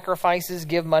right sacrifices,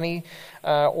 give money,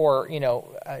 or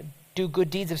do good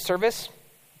deeds of service?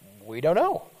 We don't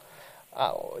know.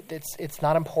 It's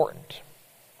not important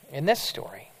in this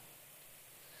story.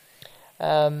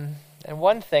 And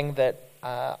one thing that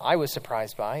I was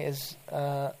surprised by is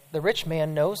the rich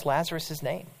man knows Lazarus'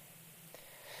 name.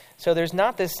 So there's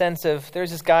not this sense of,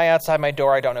 there's this guy outside my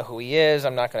door, I don't know who he is,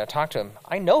 I'm not going to talk to him.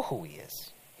 I know who he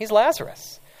is. He's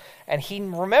Lazarus. And he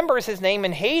remembers his name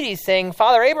in Hades, saying,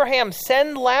 Father Abraham,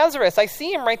 send Lazarus. I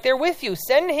see him right there with you.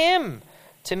 Send him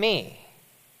to me.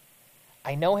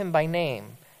 I know him by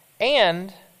name.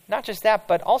 And not just that,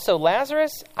 but also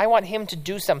Lazarus, I want him to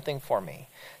do something for me.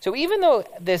 So even though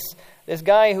this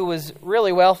guy who was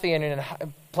really wealthy and in a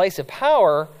place of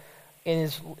power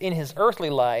in his earthly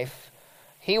life,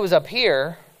 he was up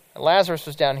here, and Lazarus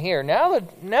was down here. Now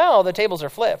the tables are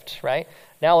flipped, right?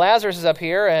 Now Lazarus is up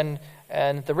here,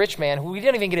 and the rich man, who we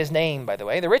didn't even get his name, by the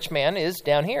way, the rich man is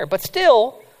down here. But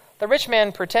still, the rich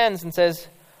man pretends and says,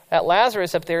 That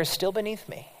Lazarus up there is still beneath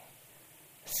me.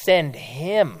 Send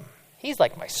him. He's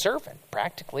like my servant,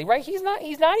 practically, right? He's not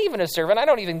even a servant. I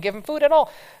don't even give him food at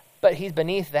all. But he's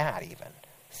beneath that even.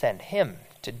 Send him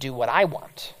to do what I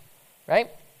want, right?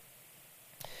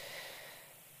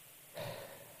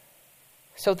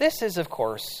 So this is, of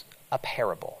course, a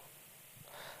parable.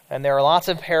 And there are lots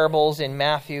of parables in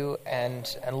Matthew and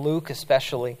Luke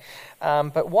especially.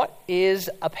 But what is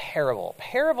a parable?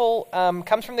 Parable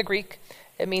comes from the Greek.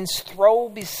 It means throw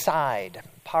beside,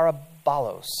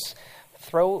 parabolos,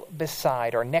 throw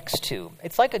beside or next to.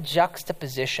 It's like a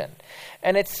juxtaposition.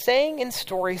 And it's saying in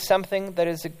story something that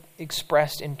is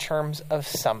expressed in terms of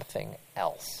something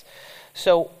else.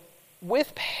 So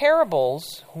with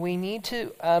parables, we need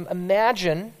to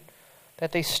imagine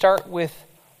that they start with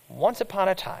once upon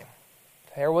a time,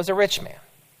 there was a rich man.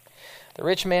 The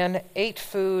rich man ate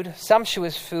food,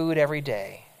 sumptuous food every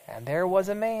day. And there was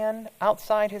a man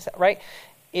outside his, right?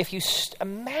 If you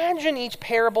imagine each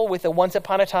parable with a once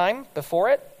upon a time before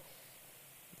it,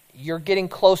 you're getting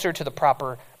closer to the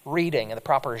proper reading and the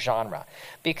proper genre.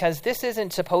 Because this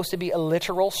isn't supposed to be a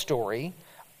literal story.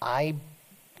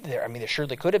 There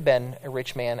surely could have been a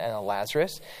rich man and a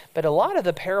Lazarus. But a lot of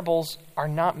the parables are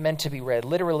not meant to be read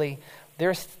literally.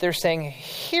 They're saying,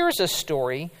 here's a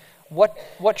story. What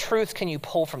truth can you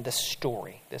pull from this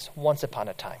story, this once upon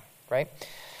a time, right?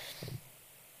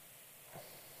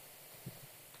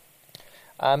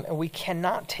 And we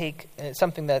cannot take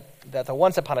something that the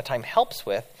once upon a time helps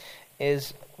with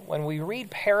is when we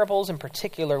read parables in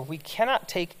particular, we cannot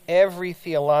take every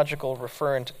theological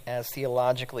referent as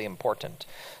theologically important.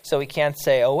 So we can't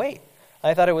say, oh wait,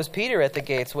 I thought it was Peter at the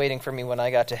gates waiting for me when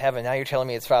I got to heaven. Now you're telling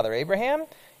me it's Father Abraham?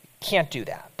 Can't do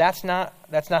that. That's not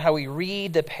how we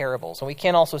read the parables. And we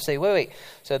can't also say, wait.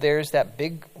 So there's that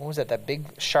big, that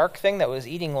big shark thing that was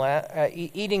eating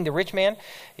the rich man.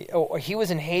 Or he was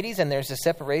in Hades, and there's a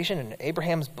separation in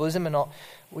Abraham's bosom and all.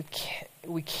 We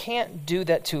can't do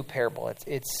that to a parable.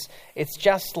 It's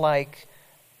just like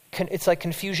it's like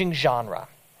confusing genre,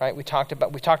 right? We talked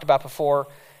about before.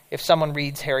 If someone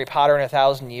reads Harry Potter in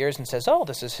 1,000 years and says, "Oh,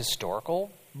 this is historical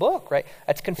book," right?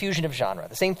 That's confusion of genre.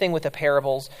 The same thing with the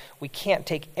parables. We can't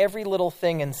take every little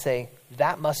thing and say,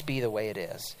 that must be the way it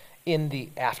is in the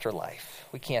afterlife.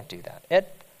 We can't do that. Ed?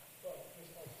 Well,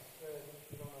 just like you said,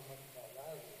 we don't know much about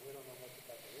Lazarus. We don't know much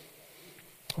about the rich man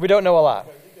either. We don't know a lot.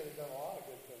 Because he could have done a lot of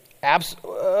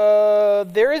good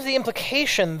things. There is the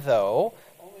implication, though.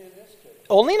 Only in this case.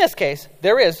 Only in this case.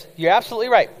 There is. You're absolutely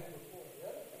right.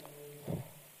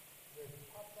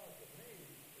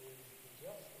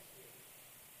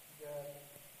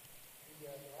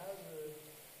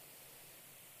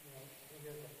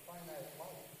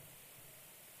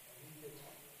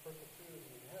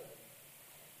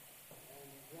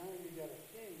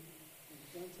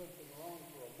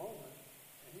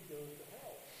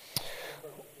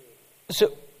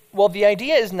 Well, the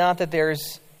idea is not that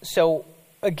there's. So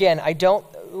again, I don't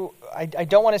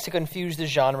want us to confuse the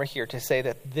genre here to say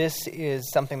that this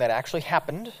is something that actually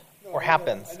happened or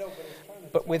happens. I know,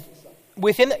 but it's trying to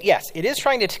within yes, it is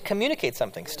trying to communicate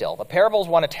something. Still, the parables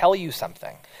want to tell you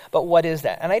something. But what is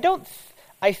that? And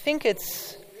I think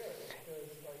it's.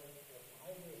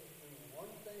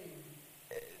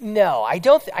 No, I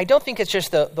don't think it's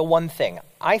just the one thing.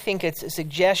 I think it's a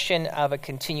suggestion of a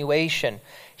continuation.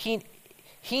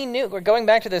 He knew, we're going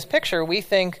back to this picture, we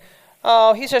think,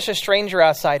 oh, he's just a stranger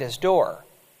outside his door.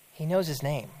 He knows his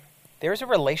name. There's a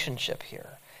relationship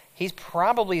here. He's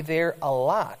probably there a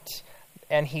lot,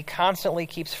 and he constantly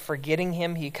keeps forgetting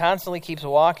him. He constantly keeps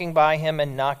walking by him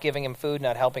and not giving him food,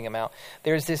 not helping him out.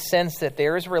 There's this sense that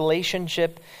there is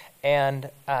relationship, and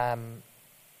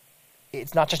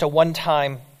it's not just a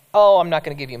one-time, oh, I'm not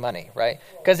going to give you money, right?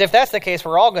 Because if that's the case,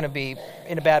 we're all going to be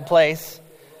in a bad place.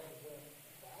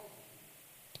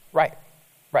 Right.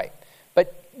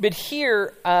 But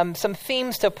here, some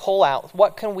themes to pull out.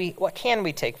 What can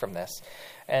we take from this?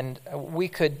 And we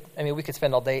could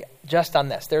spend all day just on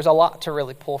this. There's a lot to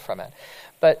really pull from it.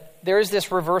 But there is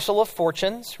this reversal of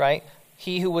fortunes, right?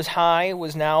 He who was high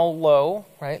was now low,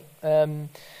 right?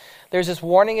 There's this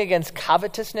warning against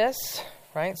covetousness,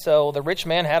 right? So the rich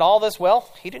man had all this wealth.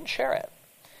 He didn't share it.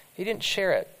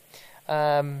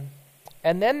 And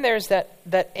then there's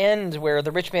that end where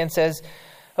the rich man says,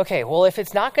 okay, well, if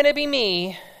it's not going to be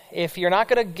me, if you're not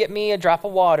going to get me a drop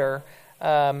of water,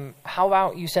 how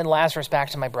about you send Lazarus back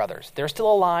to my brothers? They're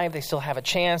still alive. They still have a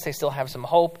chance. They still have some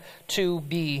hope to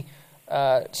be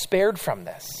spared from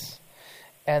this.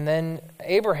 And then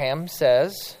Abraham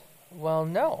says, well,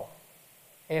 no.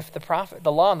 If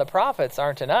the law and the prophets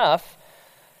aren't enough,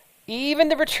 even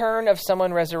the return of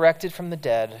someone resurrected from the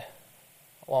dead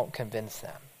won't convince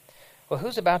them. Well,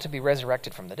 who's about to be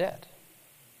resurrected from the dead?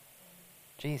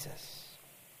 Jesus.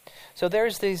 So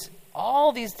there's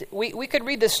all these, we could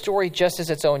read this story just as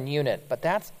its own unit, but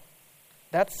that's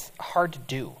hard to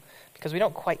do because we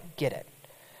don't quite get it.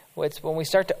 It's when we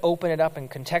start to open it up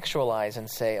and contextualize and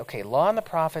say, okay, law and the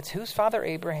prophets, who's Father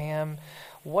Abraham?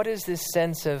 What is this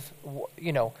sense of,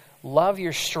 love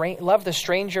the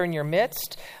stranger in your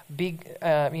midst,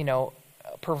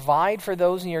 provide for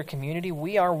those in your community.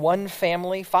 We are one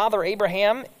family. Father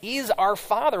Abraham is our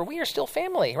father. We are still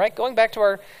family, right? Going back to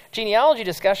our genealogy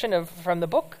discussion from the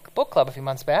book club a few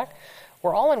months back,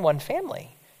 we're all in one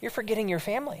family. You're forgetting your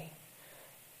family.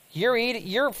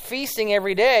 You're feasting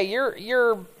every day.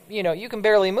 You can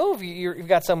barely move. You've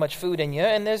got so much food in you,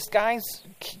 and this guy's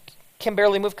can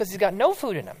barely move because he's got no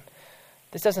food in him.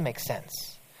 This doesn't make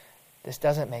sense.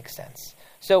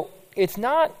 So it's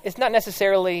not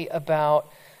necessarily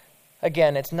about,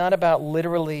 again, it's not about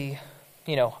literally,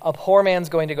 a poor man's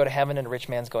going to go to heaven and a rich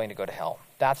man's going to go to hell.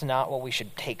 That's not what we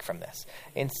should take from this.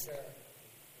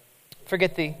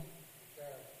 Forget the...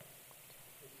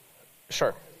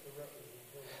 Sure.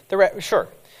 Sure.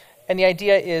 And the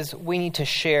idea is we need to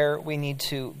share, we need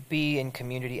to be in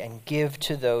community and give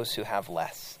to those who have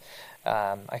less.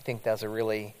 I think that's a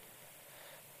really...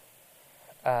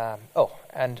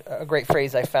 and a great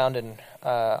phrase I found in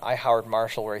I. Howard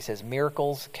Marshall where he says,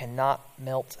 miracles cannot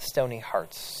melt stony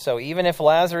hearts. So even if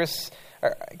Lazarus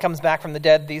comes back from the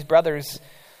dead, these brothers,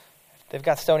 they've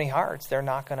got stony hearts. They're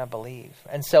not going to believe.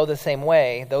 And so the same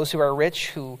way, those who are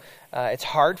rich, it's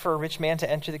hard for a rich man to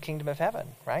enter the kingdom of heaven,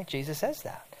 right? Jesus says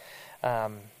that.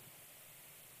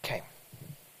 Okay.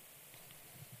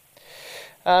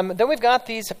 Then we've got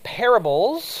these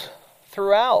parables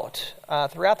throughout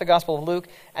the Gospel of Luke,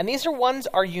 and these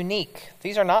are unique.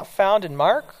 These are not found in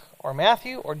Mark or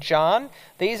Matthew or John.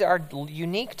 These are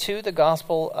unique to the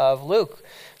Gospel of Luke.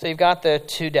 So you've got the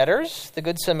two debtors, the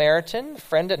Good Samaritan,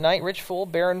 friend at night, rich fool,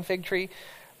 barren fig tree,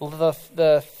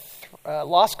 the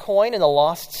lost coin and the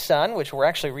lost son, which we're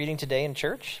actually reading today in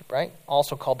church, right?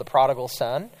 Also called the prodigal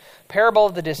son. Parable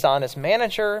of the dishonest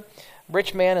manager,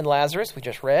 rich man and Lazarus, we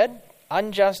just read.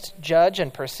 Unjust judge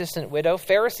and persistent widow,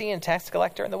 Pharisee and tax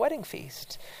collector, and the wedding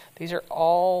feast. These are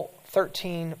all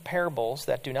 13 parables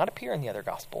that do not appear in the other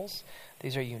Gospels.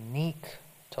 These are unique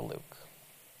to Luke.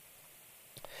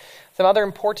 Some other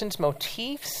important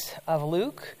motifs of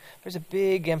Luke. There's a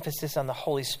big emphasis on the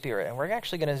Holy Spirit. And we're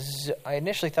actually going to, I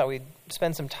initially thought we'd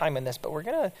spend some time in this, but we're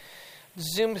going to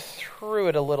zoom through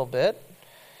it a little bit.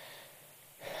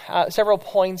 Several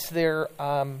points there.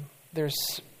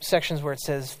 There's sections where it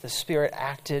says the Spirit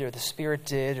acted, or the Spirit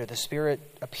did, or the Spirit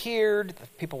appeared. The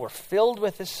people were filled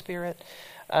with the Spirit.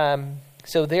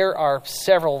 So there are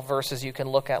several verses you can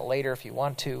look at later if you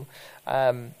want to.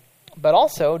 But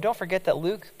also, don't forget that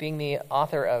Luke, being the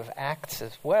author of Acts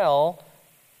as well,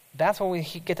 that's when we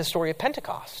get the story of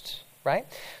Pentecost, right?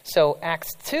 So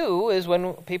Acts 2 is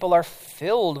when people are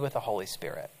filled with the Holy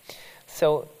Spirit.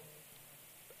 So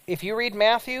if you read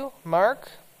Matthew, Mark,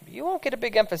 you won't get a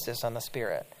big emphasis on the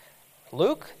Spirit.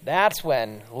 Luke, that's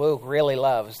when Luke really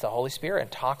loves the Holy Spirit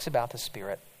and talks about the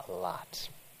Spirit a lot.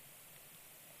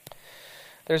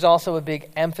 There's also a big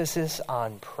emphasis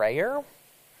on prayer.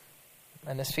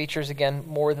 And this features, again,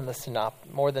 more than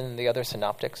the other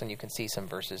synoptics, and you can see some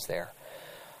verses there.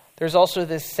 There's also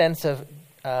this sense of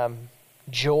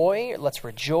joy. Let's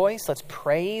rejoice. Let's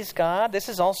praise God. This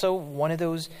is also one of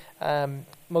those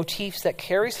motifs that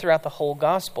carries throughout the whole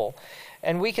gospel.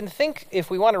 And we can think,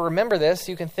 if we want to remember this,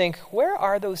 you can think, where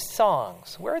are those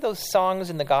songs? Where are those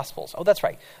songs in the Gospels? Oh, that's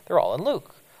right. They're all in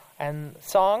Luke. And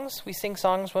songs, we sing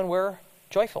songs when we're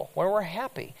joyful, when we're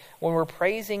happy, when we're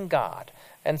praising God.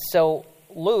 And so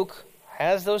Luke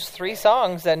has those three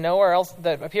songs that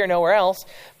appear nowhere else,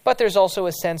 but there's also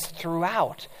a sense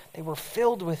throughout. They were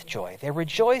filled with joy. They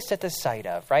rejoiced at the sight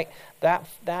of, right?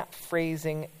 That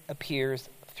phrasing appears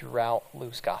throughout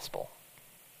Luke's Gospel.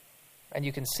 And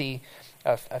you can see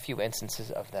a few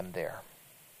instances of them there.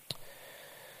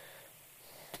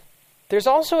 There's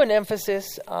also an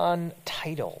emphasis on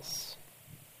titles,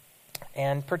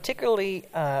 and particularly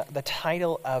the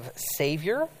title of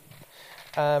Savior.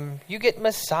 You get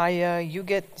Messiah, you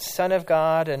get Son of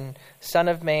God and Son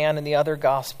of Man in the other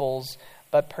Gospels,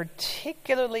 but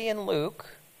particularly in Luke,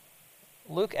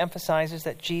 Luke emphasizes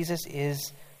that Jesus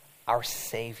is our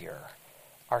Savior,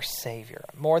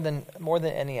 more than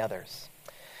any others.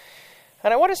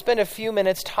 And I want to spend a few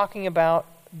minutes talking about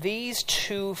these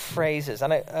two phrases,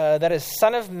 and that is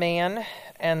Son of Man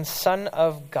and Son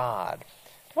of God.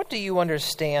 What do you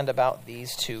understand about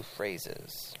these two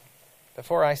phrases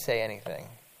before I say anything?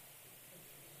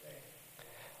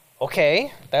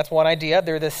 Okay, that's one idea.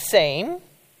 They're the same.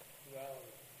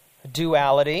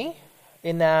 Duality.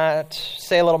 In that,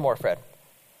 say a little more, Fred.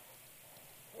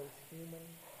 Both human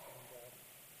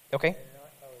and Okay. and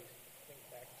I always think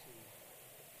back to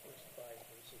the first 5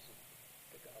 verses of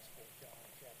the Gospel of John,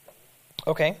 chapter 8.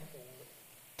 Okay.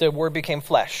 The Word became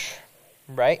flesh.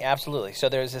 Right? Absolutely. So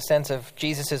there's a sense of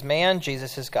Jesus is man,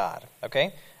 Jesus is God.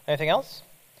 Okay? Anything else?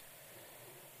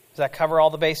 Does that cover all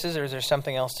the bases, or is there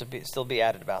something else to still be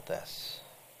added about this?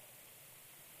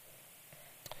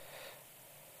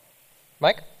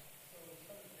 Mike?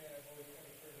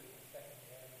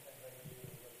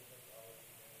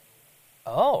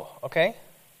 Oh, okay.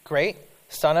 Great.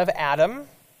 Son of Adam.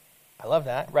 I love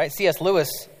that. Right? C.S. Lewis,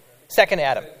 second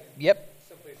Adam. Yep.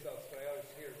 Someplace else, but I always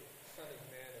hear Son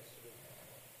of Man as sort of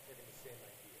having the same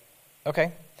idea.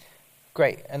 Okay.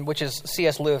 Great. And which is,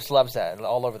 C.S. Lewis loves that,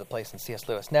 all over the place in C.S.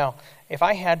 Lewis. Now, if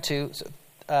I had to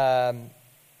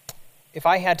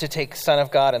take Son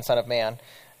of God and Son of Man,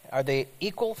 are they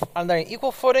equal on their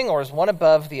equal footing, or is one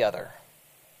above the other?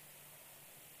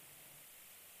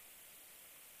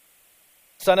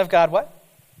 Son of God, what?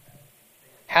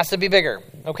 Has to be bigger.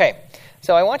 Okay.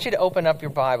 So I want you to open up your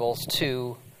Bibles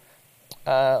to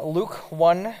Luke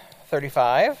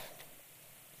 1:35.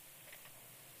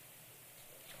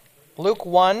 Luke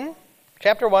 1,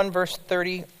 chapter 1, verse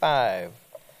 35.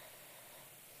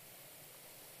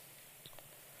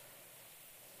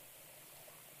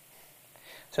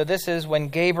 So this is when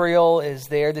Gabriel is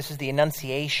there. This is the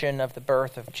annunciation of the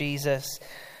birth of Jesus.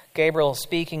 Gabriel is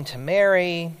speaking to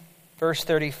Mary. Verse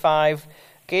 35,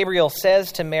 Gabriel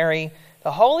says to Mary,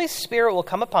 "The Holy Spirit will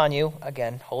come upon you."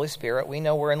 Again, Holy Spirit, we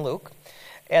know we're in Luke.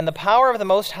 "And the power of the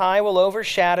Most High will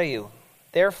overshadow you.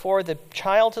 Therefore, the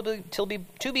child to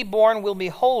be born will be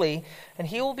holy, and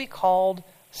he will be called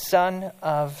Son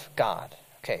of God."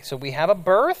 Okay, so we have a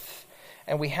birth,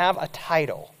 and we have a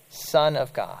title, Son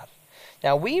of God.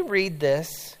 Now, we read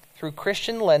this through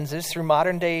Christian lenses, through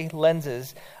modern-day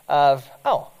lenses of,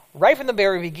 right from the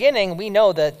very beginning, we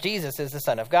know that Jesus is the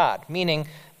Son of God, meaning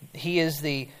he is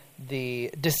the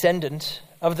descendant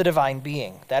of the divine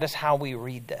being. That is how we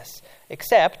read this.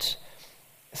 Except,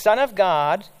 Son of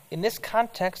God, in this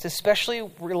context, especially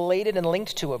related and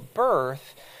linked to a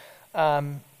birth,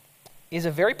 is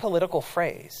a very political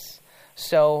phrase.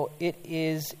 So it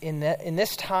is, in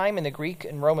this time, in the Greek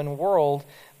and Roman world,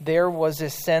 there was a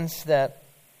sense that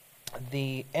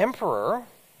the emperor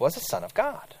was a son of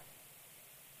God.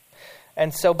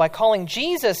 And so by calling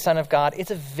Jesus Son of God,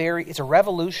 it's a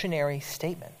revolutionary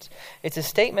statement. It's a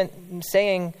statement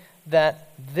saying that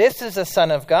this is a Son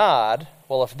of God.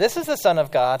 Well, if this is the Son of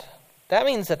God, that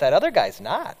means that other guy's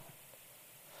not.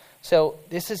 So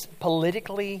this is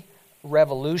politically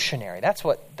revolutionary. That's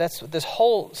this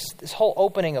whole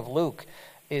opening of Luke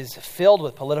is filled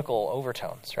with political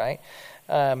overtones, right?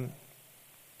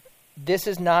 This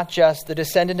is not just the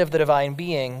descendant of the divine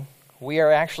being. We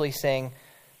are actually saying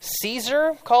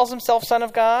Caesar calls himself Son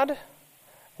of God.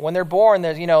 When they're born,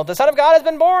 there's, the Son of God has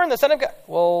been born, the Son of God.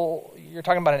 Well, you're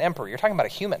talking about an emperor. You're talking about a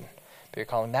human. But you're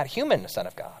calling that human the Son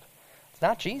of God. It's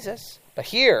not Jesus. But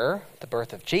here, the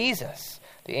birth of Jesus,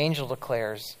 the angel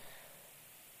declares,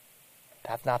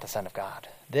 that's not the Son of God.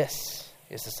 This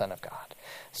is the Son of God.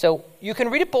 So you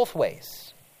can read it both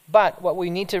ways. But what we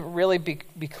need to really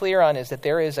be clear on is that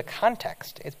there is a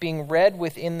context. It's being read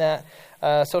within that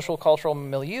social cultural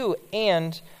milieu,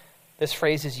 and this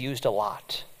phrase is used a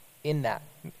lot in that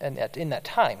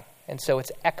time. And so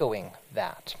it's echoing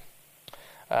that.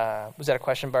 Was that a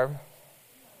question, Barb?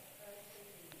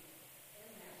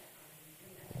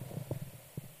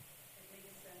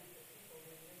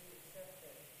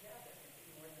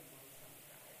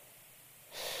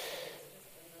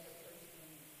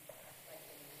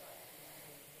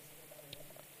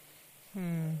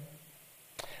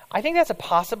 I think that's a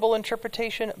possible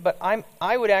interpretation, but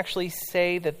I would actually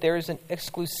say that there is an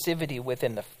exclusivity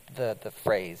within the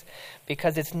phrase,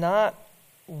 because it's not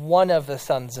one of the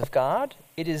sons of God.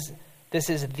 This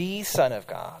is the Son of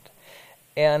God.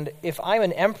 And if I'm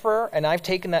an emperor and I've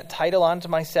taken that title onto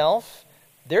myself,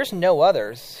 there's no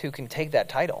others who can take that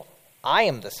title. I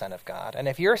am the Son of God. And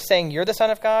if you're saying you're the Son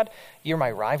of God, you're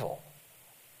my rival.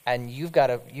 And you've got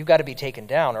to be taken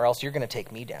down, or else you're going to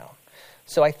take me down.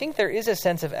 So I think there is a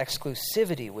sense of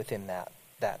exclusivity within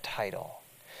that title.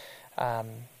 I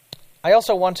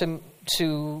also want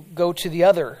to go to the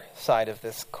other side of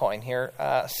this coin here,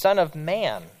 Son of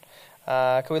Man.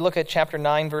 Can we look at chapter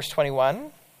 9, verse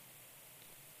 21?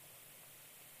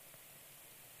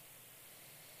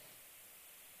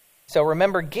 So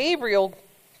remember, Gabriel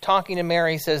talking to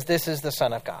Mary says, this is the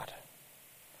Son of God.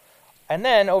 And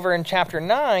then over in chapter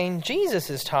 9, Jesus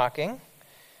is talking.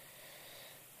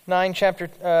 Chapter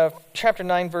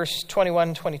 9, verse 21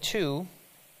 and 22.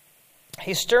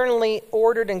 He sternly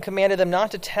ordered and commanded them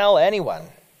not to tell anyone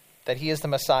that he is the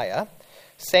Messiah,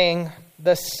 saying,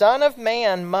 "The Son of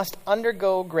Man must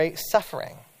undergo great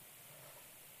suffering."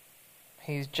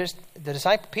 The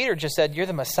disciple Peter just said, "You're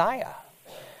the Messiah."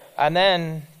 And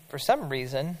then, for some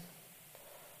reason,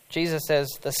 Jesus says,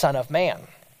 "The Son of Man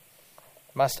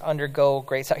must undergo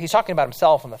great suffering." He's talking about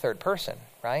himself in the third person,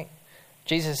 right?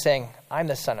 Jesus is saying, "I'm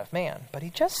the Son of Man." But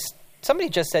somebody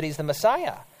just said he's the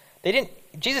Messiah.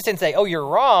 Jesus didn't say, "Oh, you're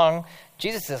wrong."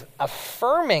 Jesus is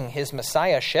affirming his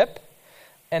messiahship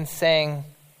and saying,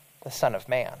 "The Son of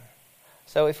Man."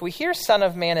 So if we hear Son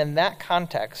of Man in that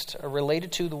context,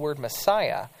 related to the word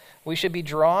Messiah, we should be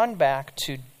drawn back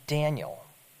to Daniel,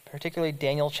 particularly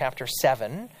Daniel chapter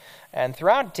 7. And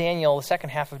throughout Daniel, the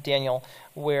second half of Daniel,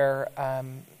 where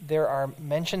there are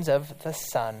mentions of the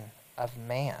Son of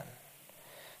Man.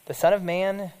 The Son of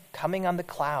Man coming on the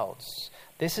clouds.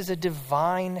 This is a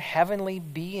divine heavenly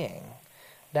being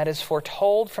that is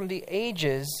foretold from the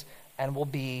ages and will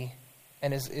be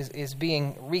and is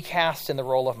being recast in the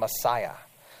role of Messiah.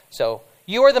 So,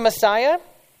 you are the Messiah?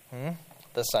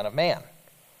 The Son of Man.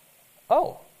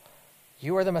 Oh,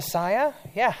 you are the Messiah?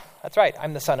 Yeah, that's right.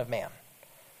 I'm the Son of Man.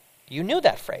 You knew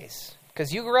that phrase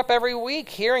because you grew up every week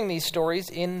hearing these stories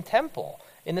in temple,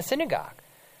 in the synagogue.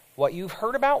 What you've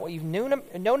heard about, what you've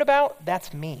known about,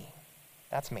 that's me.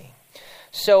 That's me.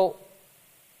 So,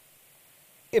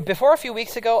 before a few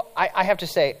weeks ago, I have to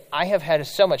say, I have had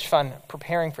so much fun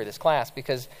preparing for this class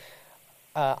because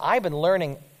I've been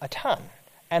learning a ton.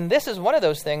 And this is one of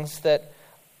those things that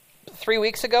 3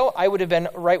 weeks ago, I would have been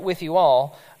right with you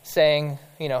all saying,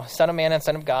 Son of Man and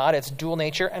Son of God, it's dual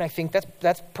nature. And I think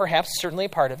that's perhaps certainly a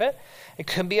part of it. It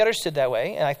could be understood that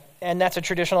way. And that's a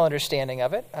traditional understanding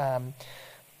of it.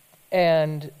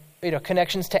 And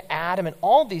connections to Adam and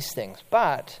all these things.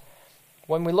 But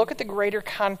when we look at the greater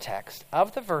context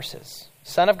of the verses,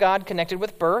 Son of God connected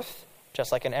with birth,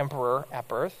 just like an emperor at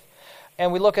birth,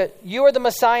 and we look at, you are the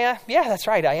Messiah, yeah, that's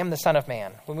right, I am the Son of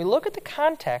Man. When we look at the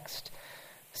context,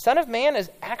 Son of Man is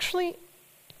actually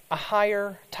a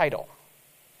higher title.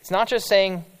 It's not just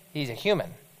saying he's a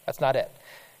human. That's not it.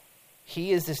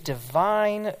 He is this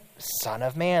divine Son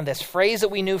of Man, this phrase that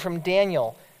we knew from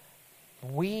Daniel.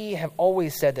 We have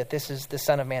always said that the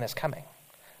Son of Man is coming.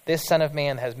 This Son of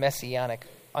Man has messianic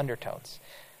undertones.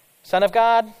 Son of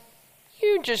God,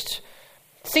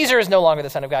 Caesar is no longer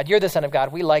the Son of God. You're the Son of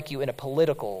God. We like you in a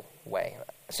political way.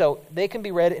 So they can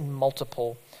be read in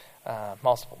multiple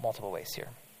ways here.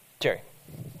 Jerry.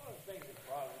 One of the things that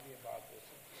bothers me about this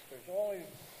is there's only,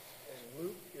 in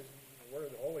Luke, is where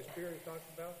the Holy Spirit is talked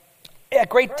about. Yeah,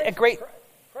 great.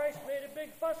 Christ made a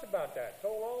big fuss about that.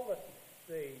 Told all the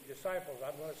disciples,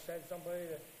 "I'm going to send somebody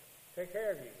to take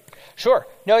care of you." Sure.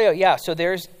 No, yeah. So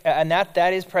there's, and that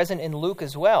is present in Luke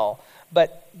as well.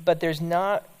 But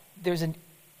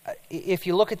if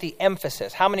you look at the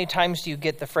emphasis, how many times do you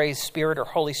get the phrase Spirit or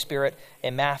Holy Spirit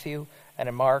in Matthew and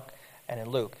in Mark and in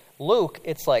Luke? Luke,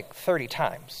 it's like 30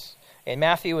 times. In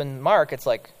Matthew and Mark, it's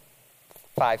like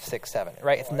 5, 6, 7,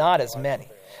 right? It's not as many.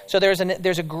 So there's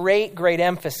a great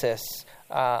emphasis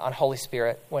on Holy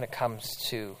Spirit when it comes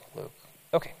to Luke.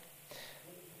 Okay.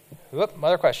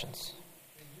 Other questions?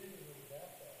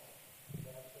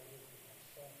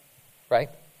 Right?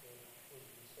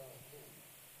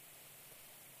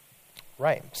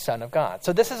 Right, Son of God.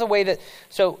 So this is a way that,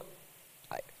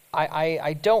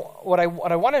 I don't, what I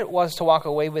wanted was to walk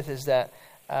away with is that,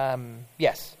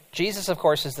 yes, Jesus, of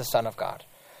course, is the Son of God.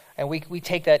 And we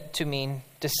take that to mean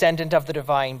descendant of the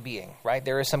divine being, right?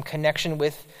 There is some connection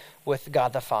with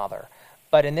God the Father.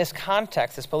 But in this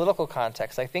context, this political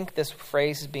context, I think this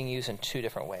phrase is being used in two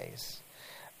different ways.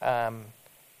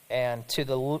 And to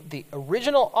the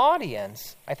original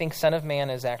audience, I think Son of Man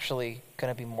is actually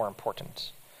going to be more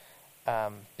important.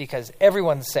 Because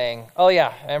everyone's saying, oh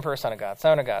yeah, Emperor, Son of God,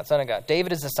 Son of God, Son of God.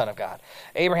 David is the Son of God.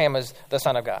 Abraham is the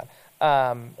Son of God.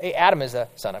 Adam is the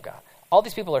Son of God. All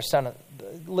these people are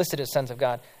listed as sons of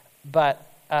God. But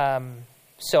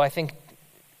so I think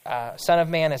Son of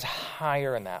Man is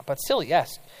higher in that. But still,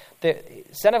 yes, the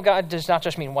Son of God does not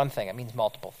just mean one thing. It means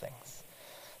multiple things.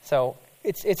 So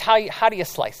it's how do you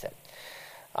slice it?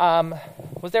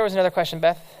 Was another question,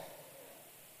 Beth?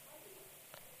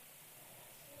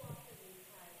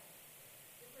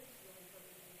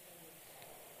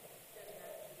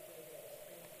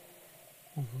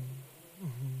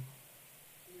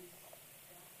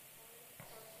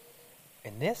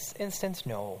 In this instance,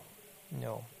 no.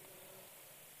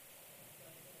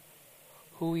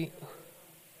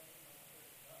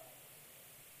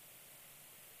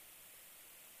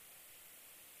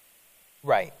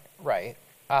 Right.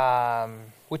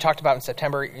 We talked about in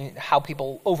September how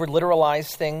people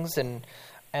over-literalize things and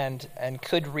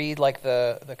could read like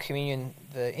the communion,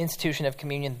 the institution of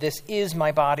communion, this is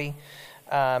my body,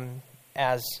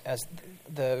 as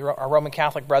our Roman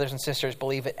Catholic brothers and sisters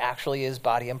believe it actually is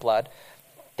body and blood.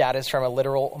 That is from a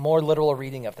more literal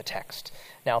reading of the text.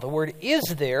 Now, the word is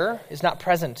there is not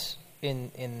present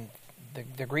in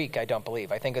the Greek, I don't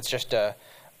believe. I think it's just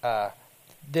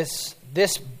this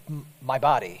my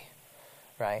body,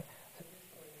 right?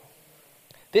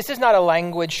 This is not a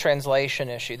language translation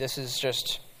issue. This is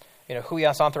just,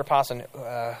 huios anthropos and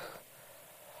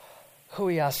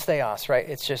huios theos, right?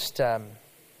 It's just,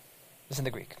 it's in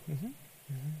the Greek. Mm-hmm.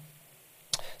 Mm-hmm.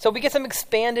 So we get some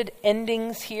expanded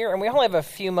endings here, and we only have a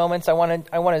few moments. I want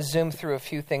to zoom through a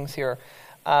few things here.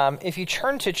 If you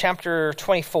turn to chapter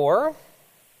 24,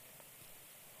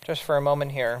 just for a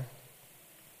moment here,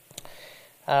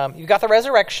 you've got the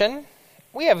resurrection.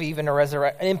 We have even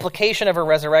an implication of a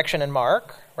resurrection in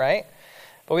Mark, right?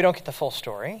 But we don't get the full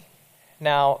story.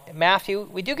 Now, Matthew,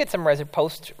 we do get some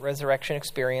post-resurrection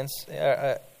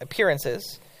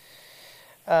appearances.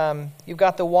 You've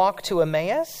got the walk to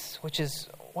Emmaus, which is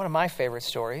one of my favorite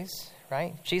stories,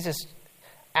 right? Jesus,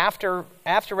 after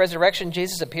resurrection,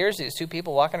 Jesus appears to these two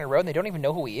people walking on the road, and they don't even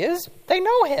know who he is. They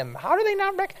know him. How do they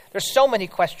not There's so many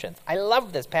questions. I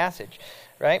love this passage,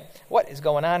 right? What is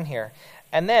going on here?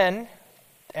 And then,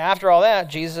 after all that,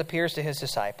 Jesus appears to his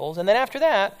disciples, and then after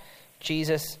that,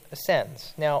 Jesus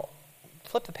ascends. Now,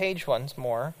 flip the page once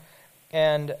more,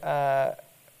 and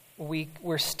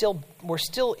we're still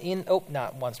in. Oh,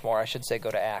 not once more. I should say,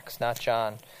 go to Acts, not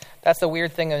John. That's the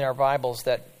weird thing in our Bibles,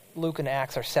 that Luke and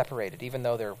Acts are separated, even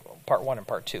though they're part 1 and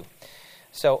part 2.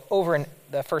 So over in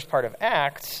the first part of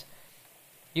Acts,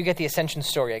 you get the ascension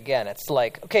story again. It's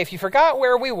like, okay, if you forgot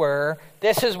where we were,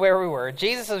 this is where we were.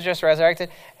 Jesus was just resurrected,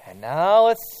 and now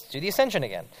let's do the ascension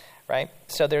again, right?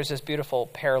 So there's this beautiful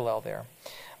parallel there.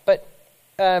 But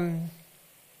I'm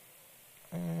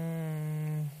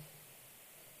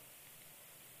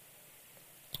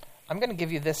going to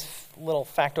give you this little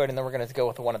factoid, and then we're going to go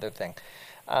with one other thing.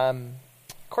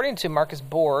 According to Marcus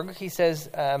Borg, he says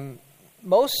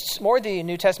more of the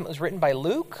New Testament was written by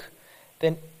Luke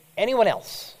than anyone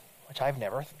else, which I've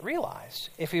never realized.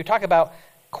 If you talk about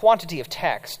quantity of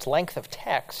text, length of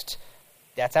text,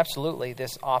 that's absolutely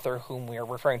this author whom we are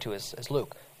referring to as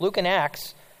Luke. Luke and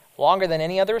Acts, longer than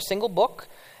any other single book.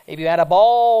 If you add up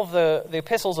all the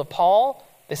epistles of Paul,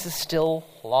 this is still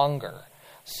longer.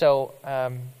 So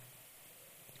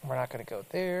we're not going to go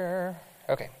there.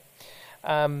 Okay.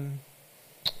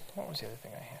 What was the other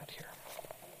thing I had here?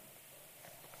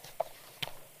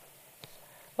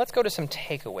 Let's go to some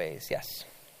takeaways. Yes.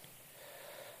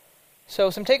 So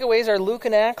some takeaways are Luke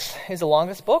and Acts is the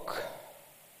longest book,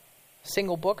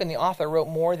 single book, and the author wrote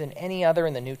more than any other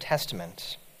in the New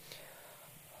Testament.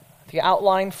 The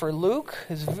outline for Luke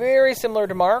is very similar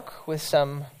to Mark, with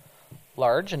some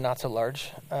large and not so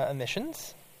large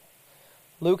omissions.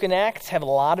 Luke and Acts have a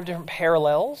lot of different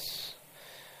parallels.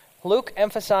 Luke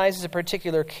emphasizes a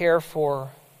particular care for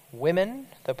women,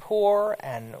 the poor,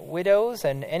 and widows,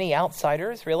 and any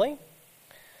outsiders, really.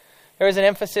 There is an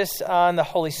emphasis on the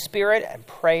Holy Spirit and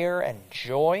prayer and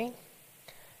joy.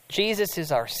 Jesus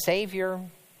is our Savior.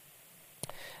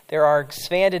 There are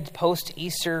expanded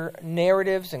post-Easter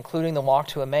narratives, including the walk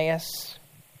to Emmaus.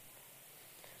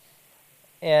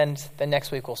 And then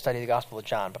next week we'll study the Gospel of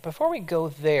John. But before we go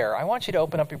there, I want you to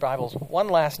open up your Bibles one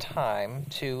last time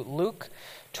to Luke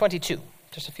 22.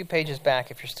 Just a few pages back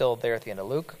if you're still there at the end of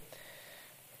Luke.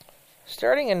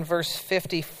 Starting in verse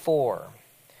 54,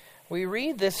 we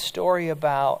read this story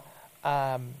about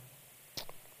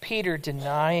Peter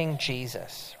denying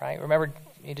Jesus, right? Remember,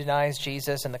 he denies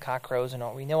Jesus and the cock crows and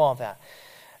all. We know all that.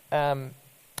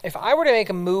 If I were to make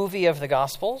a movie of the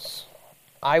Gospels,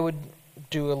 I would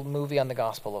do a movie on the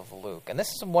Gospel of Luke. And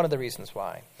this is one of the reasons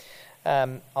why.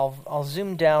 I'll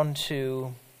zoom down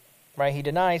to, right, he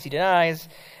denies,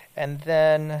 and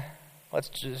then let's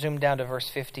zoom down to verse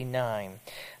 59.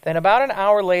 Then about an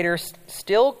hour later,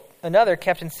 still another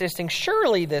kept insisting,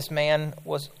 surely this man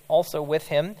was also with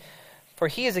him, for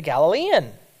he is a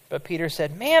Galilean. But Peter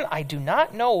said, man, I do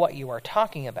not know what you are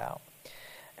talking about.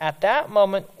 At that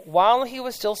moment, while he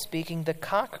was still speaking, the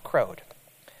cock crowed.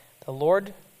 The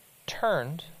Lord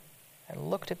turned and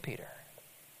looked at Peter.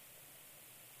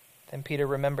 Then Peter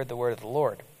remembered the word of the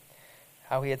Lord,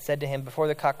 how he had said to him, before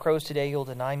the cock crows today, you'll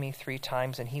deny me 3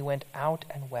 times. And he went out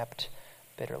and wept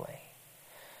bitterly.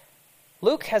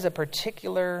 Luke has a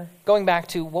particular, going back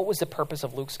to what was the purpose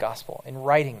of Luke's gospel in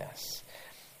writing this.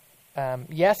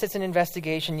 Yes, it's an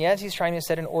investigation. Yes, he's trying to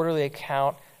set an orderly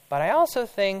account. But I also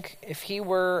think if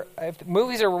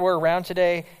movies were around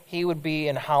today, he would be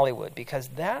in Hollywood, because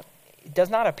that does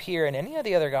not appear in any of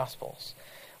the other Gospels,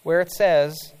 where it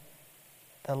says,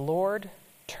 the Lord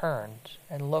turned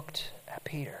and looked at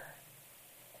Peter.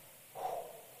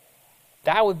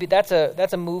 That's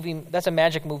a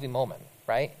magic movie moment,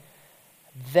 right?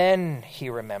 Then he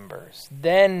remembers.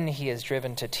 Then he is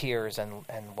driven to tears and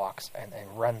walks and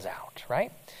runs out,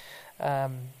 right?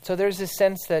 So there's this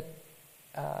sense that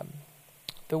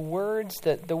the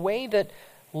way that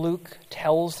Luke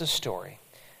tells the story,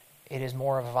 it is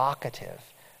more evocative.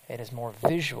 It is more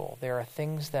visual. There are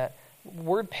things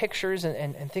word pictures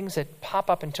and things that pop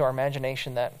up into our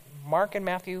imagination that Mark and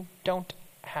Matthew don't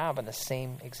have in the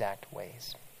same exact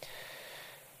ways.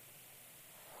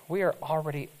 We are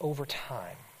already over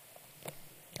time.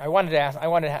 I wanted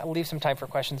to leave some time for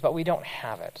questions, but we don't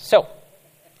have it. So,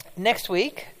 next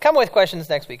week, come with questions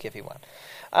next week if you want.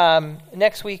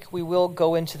 Next week, we will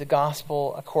go into the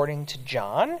Gospel according to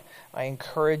John. I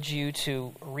encourage you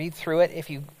to read through it.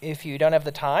 If you don't have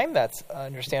the time, that's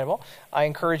understandable. I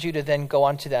encourage you to then go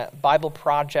onto that Bible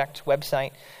Project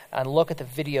website and look at the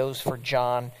videos for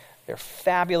John. They're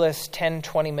fabulous, 10,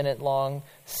 20-minute long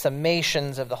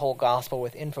summations of the whole Gospel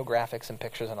with infographics and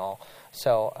pictures and all.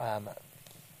 So,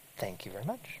 thank you very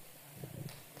much.